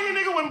hire a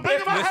nigga when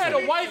If I had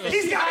a wife and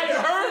He's she gotta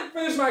hired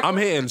go. her, I'm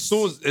here as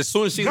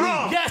soon as she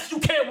Gone. leaves. yes, you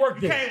can't work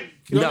there. Can't.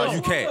 No,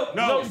 you can't.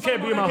 No, you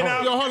can't be in my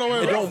home. Yo, hold on,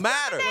 wait. It don't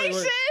matter.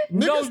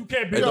 No, you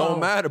can't be It in my don't home.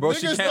 matter, bro.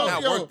 She Niggas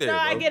cannot don't- work there. No,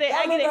 I bro. get it.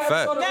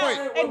 Fact.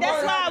 No, and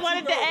that's why I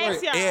wanted to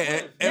ask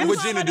y'all. And what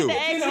Gina do? I wanted to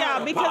ask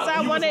y'all because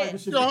I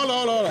wanted. Yo,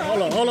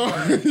 hold on.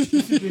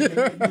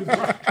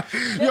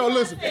 Yo,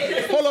 listen.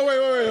 Hold on,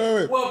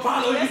 wait. Well,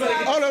 Paulo, you better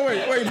get Hold on,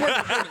 wait.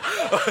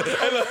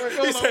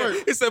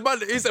 He said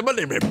my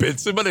name ain't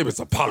Benson. My name is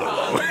Apollo.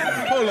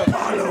 Hold up.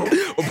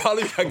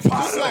 Apollo like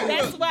Apollo.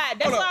 That's why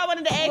I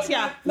wanted to ask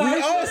y'all.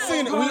 We all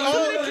seen it. We To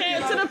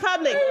all. the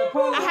public,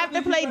 I have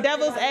to play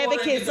devil's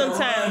advocate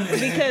sometimes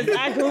because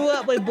I grew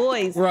up with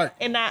boys, Right.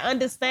 And I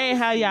understand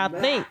how y'all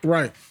think.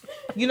 Right.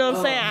 You know what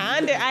I'm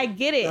saying? I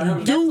get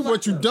it. Do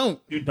what you don't.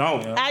 You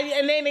don't.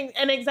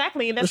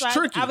 Exactly, and that's It's why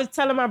tricky. I was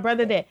telling my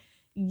brother that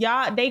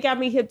they got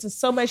me hip to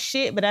so much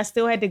shit, but I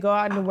still had to go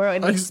out in the world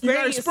and You gotta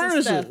experience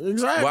experience stuff. it.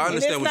 Exactly. Well, I And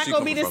it's understand where not she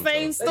gonna be coming the from.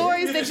 same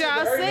stories that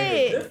y'all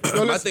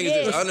said. My thing is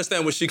this, I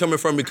understand where she coming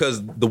from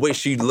because the way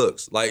she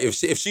looks. Like if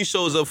she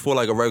shows up for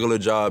like a regular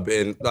job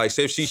and like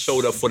say if she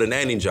showed up for the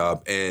nanny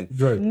job and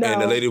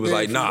the lady was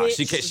like, nah,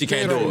 she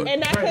can't do it.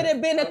 And I could have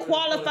been a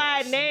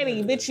qualified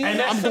nanny, but you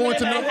I'm going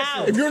to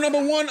number. If you're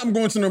number one, I'm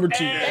going to number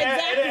two.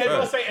 Exactly.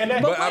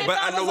 But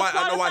I know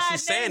why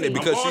she's saying it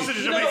because she.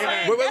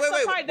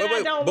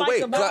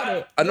 Wait.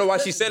 I know why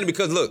she's saying it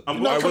because look.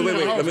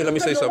 Wait. Let me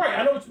say something.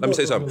 Let me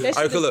say something. All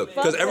right, look,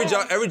 because every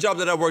job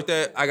that I worked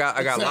at, I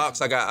got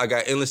locks, I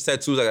got endless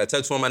tattoos, I got a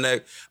tattoo on my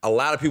neck. A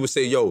lot of people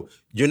say, yo,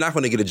 you're not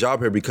going to get a job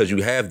here because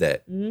you have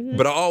that. Mm-hmm.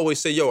 But I always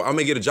say, yo, I'm going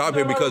to get a job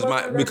here because of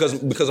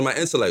my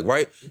intellect,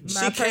 right?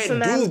 She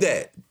can't do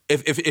that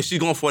if she's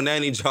going for a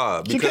nanny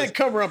job. She can't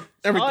cover up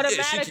everything.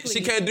 Yeah,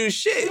 she can't do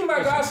shit. She's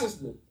my god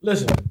sister.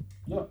 Listen.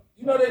 You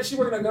know that she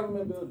working in a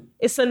government building.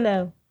 It's a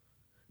no.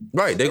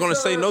 Right, they're gonna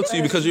say no to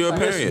you because you're a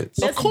parent.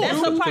 Of course,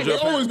 that's the part.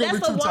 That's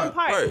the one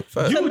part.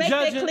 Right, to make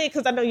that clear,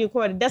 because I know you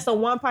recorded. That's the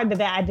one part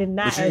that I did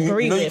not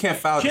agree with. You can't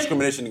file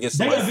discrimination against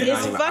somebody.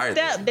 It's fucked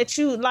up that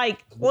you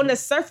like on the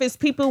surface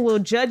people will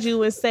judge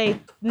you and say,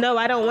 "No,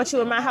 I don't want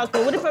you in my house."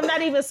 But what if I'm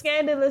not even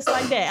scandalous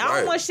like that? I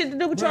don't want shit to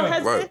do with your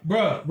husband,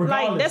 bro.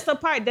 Like that's the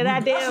part that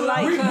I didn't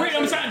like.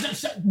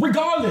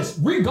 Regardless.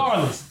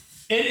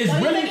 It is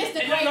so really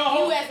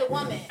you as a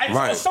woman.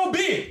 Right. So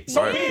big.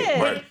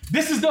 But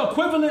this is the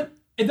equivalent.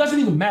 It doesn't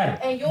even matter.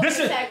 And your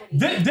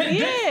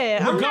integrity.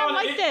 I'm not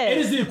like that. It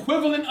is the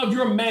equivalent of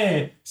your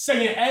man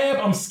saying, Ab,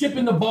 I'm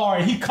skipping the bar,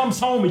 and he comes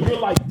home and you're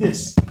like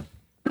this.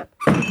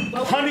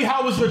 Honey,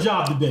 how was your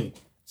job today?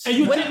 And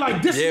you think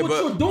like this is what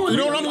you're doing. You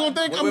know what I'm gonna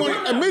think?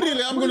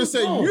 I'm gonna say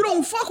you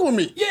don't fuck with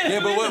me.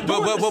 But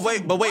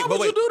wait. Why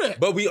would you do that?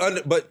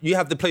 But you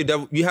have to play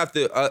devil. You have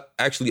to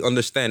actually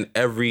understand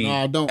every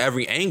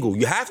angle.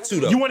 You have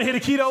to though. You want to hit a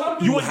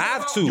keto? You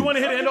have to. You want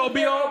to hit an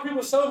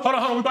NOBO? Hold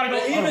on. We about to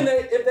go. Even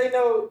if they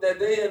know that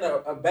they're in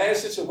a bad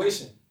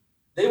situation,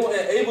 they will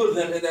enable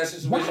them in that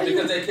situation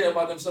because they care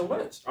about them so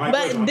much.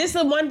 But this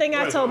is one thing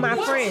I told my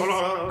friends.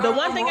 The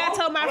one thing I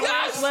told my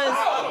friends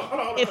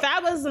was, if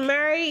I was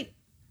married,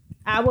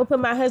 I would put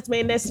my husband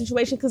in that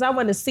situation because I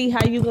want to see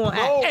how you gonna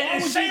act.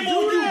 And shame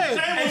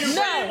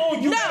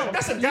on you. No. Let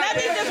me defend myself. Let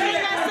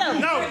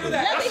me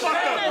defend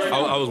myself.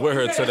 I was with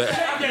her to that.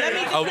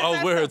 I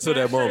was with her to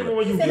that moment.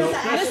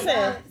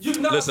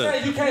 Listen.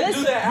 You can't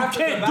do that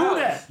after the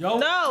vows.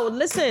 No,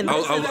 listen.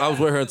 I was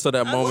with her until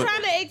that moment.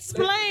 I'm trying to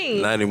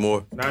explain. Not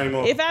anymore.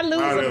 If I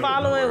lose a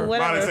following,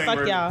 whatever,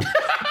 fuck y'all.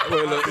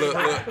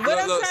 What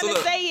I'm trying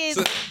to say is,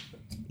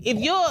 if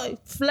your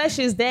flesh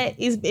is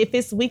if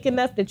it's weak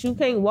enough that you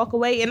can't walk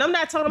away, and I'm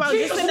not talking about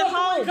just in the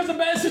home because of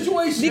bad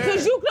situation.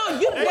 Because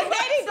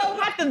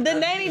the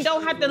nanny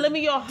don't have to live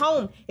in your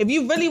home. If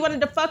you really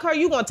wanted to fuck her,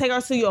 you gonna take her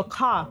to your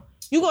car.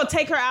 You gonna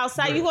take her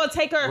outside. You gonna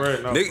take her.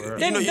 You know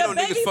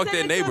niggas fuck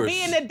their neighbors.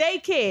 Be in the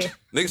daycare.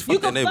 Niggas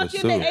fuck their neighbors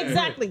too.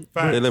 Exactly.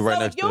 They live right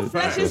next to your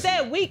flesh is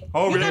that weak.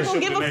 You're not gonna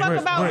give a fuck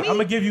about me. I'm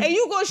gonna give you, and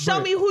you gonna show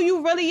me who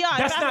you really are.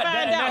 That's not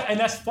that, and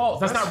that's false.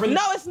 That's not really.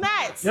 No, it's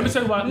not. Let me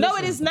tell you why. No,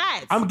 it is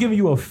not. I'm giving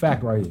you a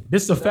fact right here.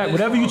 This is a fact.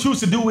 Whatever you choose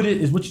to do with it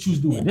is what you choose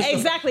to do with it.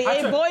 Exactly.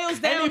 It boils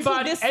down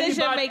to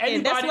decision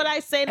making. That's what I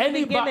said in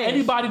the beginning.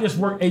 Anybody that's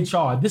worked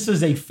HR, this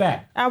is a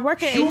fact. I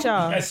work in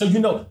HR. So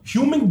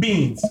human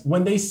beings,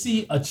 when they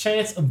see a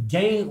chance of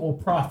gain or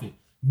profit,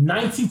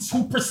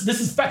 92%,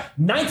 this is fact,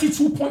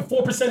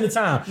 92.4% of the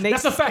time.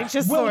 That's a fact.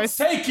 We'll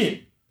take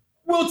it.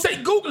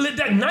 Google it,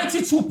 that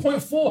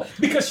 92.4,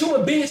 because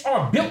human beings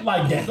are built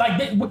like that.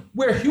 Like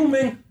we're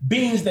human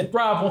beings that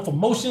thrive off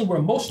emotion. We're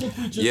emotional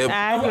creatures. Yep.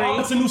 We're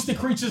opportunistic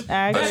creatures.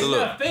 That's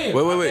not fair.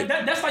 Wait.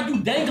 That's like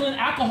you dangling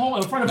alcohol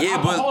in front of an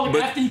alcoholic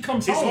after he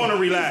comes home. He's going to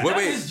relax. Wait.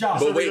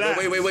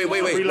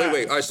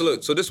 All right, so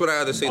look. So this is what I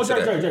had to say to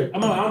that. I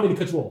don't mean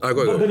to cut you off. All right,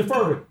 go ahead. But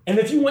further, and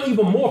if you want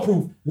even more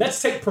proof,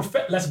 let's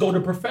go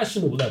to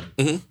professional level.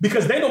 Mm-hmm.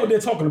 Because they know what they're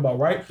talking about,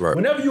 right?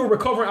 Whenever you're a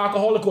recovering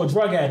alcoholic or a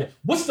drug addict,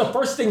 what's the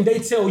first thing they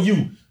tell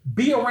you?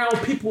 Be around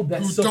people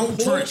that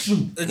support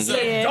you.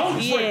 Exactly. Don't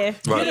drink.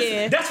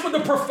 Yeah. That's what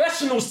the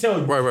professionals tell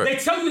you. Right. They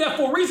tell you that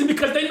for a reason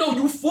because they know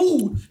you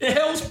food in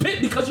hell's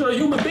pit because you're a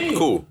human being.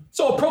 Cool.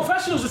 So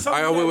professionals are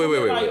telling you. Wait.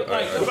 We're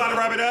about to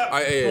wrap it up.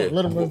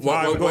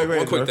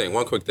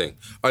 One quick thing.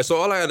 All right, so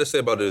all I had to say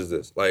about it is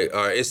this. Like,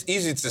 all right, it's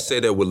easy to say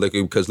that with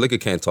liquor because liquor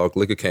can't talk,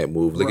 liquor can't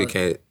move, liquor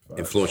can't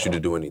influence you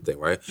to do anything,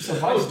 right? So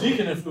how is D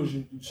can influence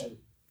you to do shit?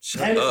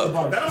 Shut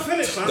up. That'll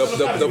finish. The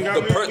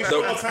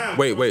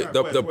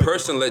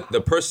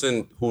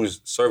person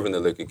who's serving the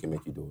liquor can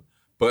make you do it.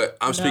 But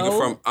I'm speaking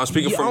from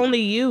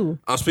only you.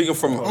 I'm speaking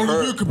from only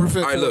her. You can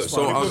perfect. All right, look.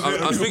 So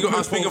I'm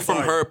speaking from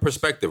her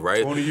perspective,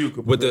 right? Only you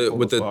can with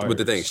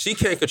the thing. She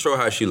can't control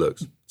how she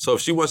looks. So if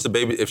she wants to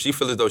if she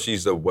feels as though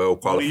she's a well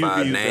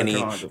qualified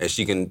nanny and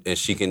she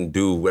can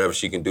do whatever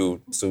she can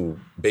do to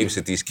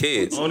babysit these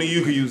kids. Only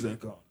you can use that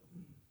condom.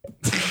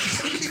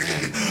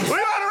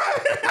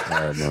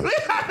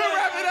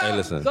 Hey,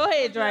 listen. Go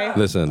ahead, Dre.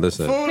 Listen. Because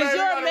you're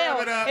a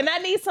male, and I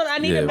need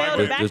a male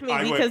to back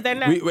me because they're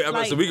not.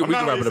 So we can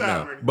wrap it up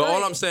now. But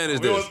all I'm saying is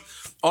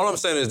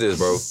this,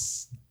 bro.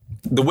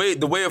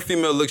 The way a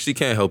female looks, she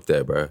can't help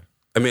that, bro.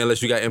 I mean,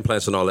 unless you got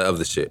implants and all that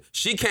other shit.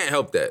 She can't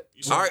help that.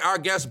 Our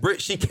guest, Britt,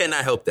 she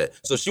cannot help that.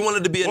 So she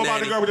wanted to be a nanny. What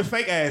about the girl with the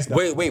fake ass, though?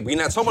 Wait, we're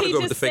not talking about the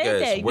girl with the fake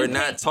ass. We're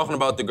not talking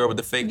about the girl with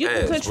the fake ass. You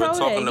can control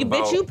that.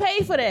 Bitch, you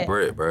pay for that.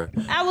 Britt, bro.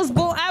 I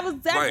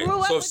grew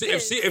up So with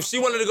this. if she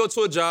wanted to go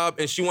to a job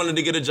and she wanted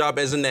to get a job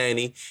as a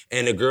nanny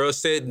and the girl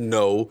said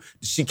no,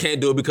 she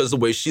can't do it because of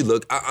the way she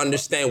looked, I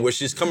understand where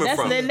she's coming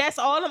from. Then that's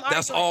all I'm arguing.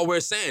 That's all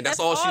we're saying. That's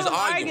all she's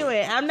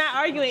arguing. I'm not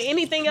arguing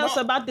anything else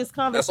about this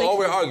conversation. That's all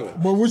we're arguing.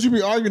 But would you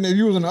be arguing if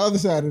you was on the other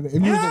side of it?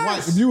 If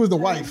you was the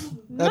wife?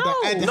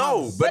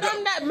 No, but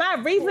I'm not.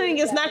 My reasoning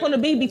is not going to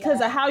be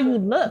because of how you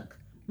look.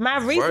 My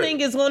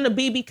reasoning is going to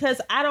be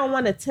because I don't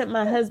want to tempt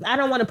my husband. I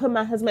don't want to put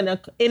my husband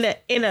in a.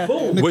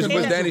 Which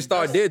Danny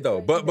Starr did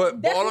though.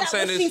 But that's all I'm not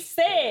saying what is she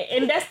said,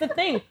 and that's the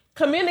thing.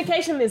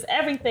 Communication is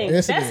everything.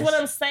 Yes, that's what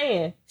I'm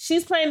saying.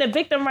 She's playing the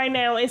victim right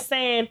now and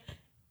saying,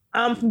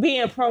 I'm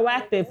being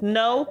proactive.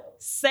 No,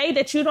 say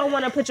that you don't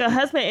want to put your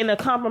husband in a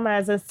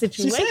compromising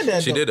situation. She said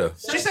that. She did though.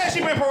 She said she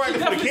been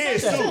proactive for the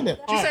kids, too.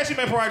 She said she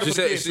been proactive for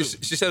the kids, too.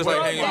 She said it's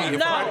like hanging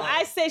out. No,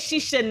 I said she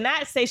should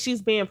not say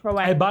she's being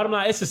proactive. Hey, bottom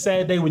line, it's a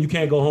sad day when you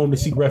can't go home to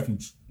seek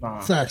refuge.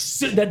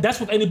 Facts. That's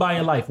with anybody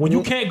in life. When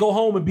you can't go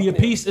home and be at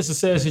peace, it's a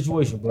sad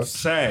situation, bro.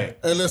 Sad.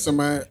 Hey, listen,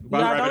 man.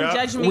 Y'all don't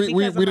judge me We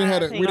because of done my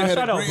had a opinion.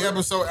 great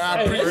episode.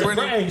 I appreciate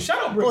Brittany. Hey, shut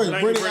up,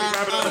 Brittany. Brittany,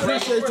 I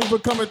appreciate you for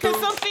coming through.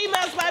 Because some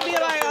females might be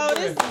like,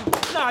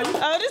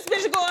 this bitch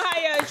is gonna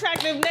hire an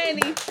attractive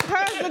nanny.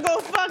 Hers to go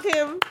fuck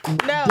him.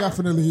 No.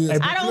 Definitely is.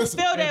 I don't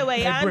feel that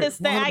way. I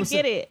understand. I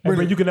get it.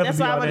 Hey, you can never That's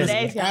be why I our wanted to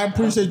nanny. ask y'all. I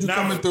appreciate you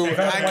coming through.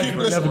 I keep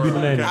Never be the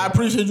nanny. I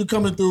appreciate you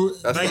coming through.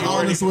 Being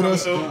honest with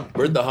us.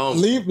 We're the home.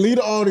 Leave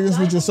the audience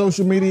with your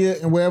social media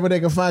and wherever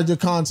they can find your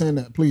content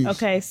at, please.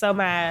 Okay, so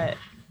my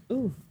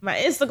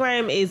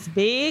Instagram is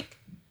big,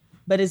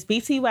 but it's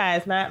BTY.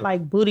 It's not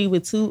like booty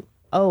with two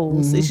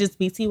O's. Mm-hmm. It's just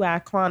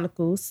BTY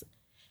Chronicles.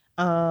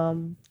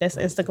 That's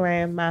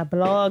Instagram. My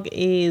blog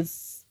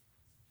is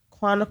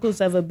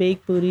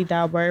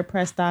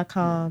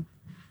chroniclesofabigBooty.wordpress.com.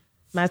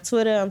 My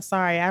Twitter, I'm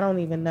sorry, I don't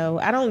even know.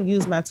 I don't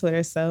use my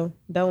Twitter, so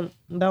don't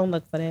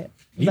look for that.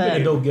 He's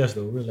been a dope guest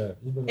though, really.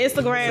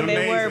 Instagram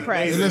and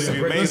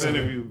WordPress. Amazing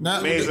interview.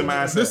 Amazing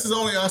mindset. This is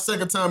only our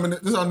second time.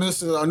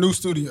 This is our new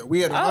studio. We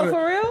had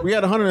for real? We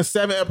had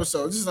 107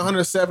 episodes. This is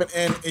 107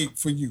 and 8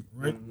 for you,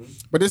 right?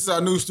 But this is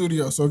our new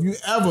studio. So if you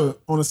ever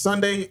on a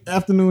Sunday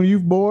afternoon you're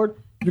bored,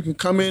 you can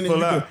come in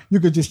and you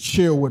could just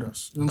chill with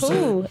us. You know what I'm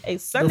saying? Hey,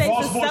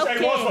 Sundays is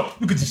self-care.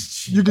 You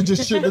could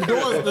just chill.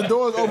 The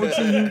door's open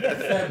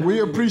to you.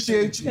 We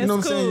appreciate you. You know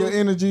what I'm saying? Your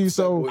energy.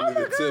 So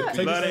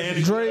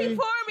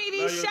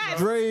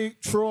Dre,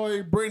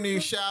 Troy, Brittany,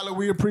 Shyla,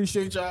 we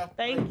appreciate y'all.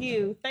 Thank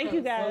you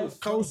guys.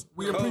 Coach,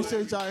 we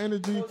appreciate y'all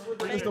energy.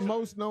 It's the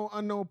most known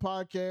unknown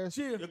podcast.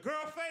 Your girl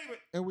favorite.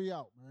 And we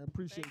out, man.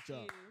 Appreciate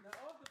y'all.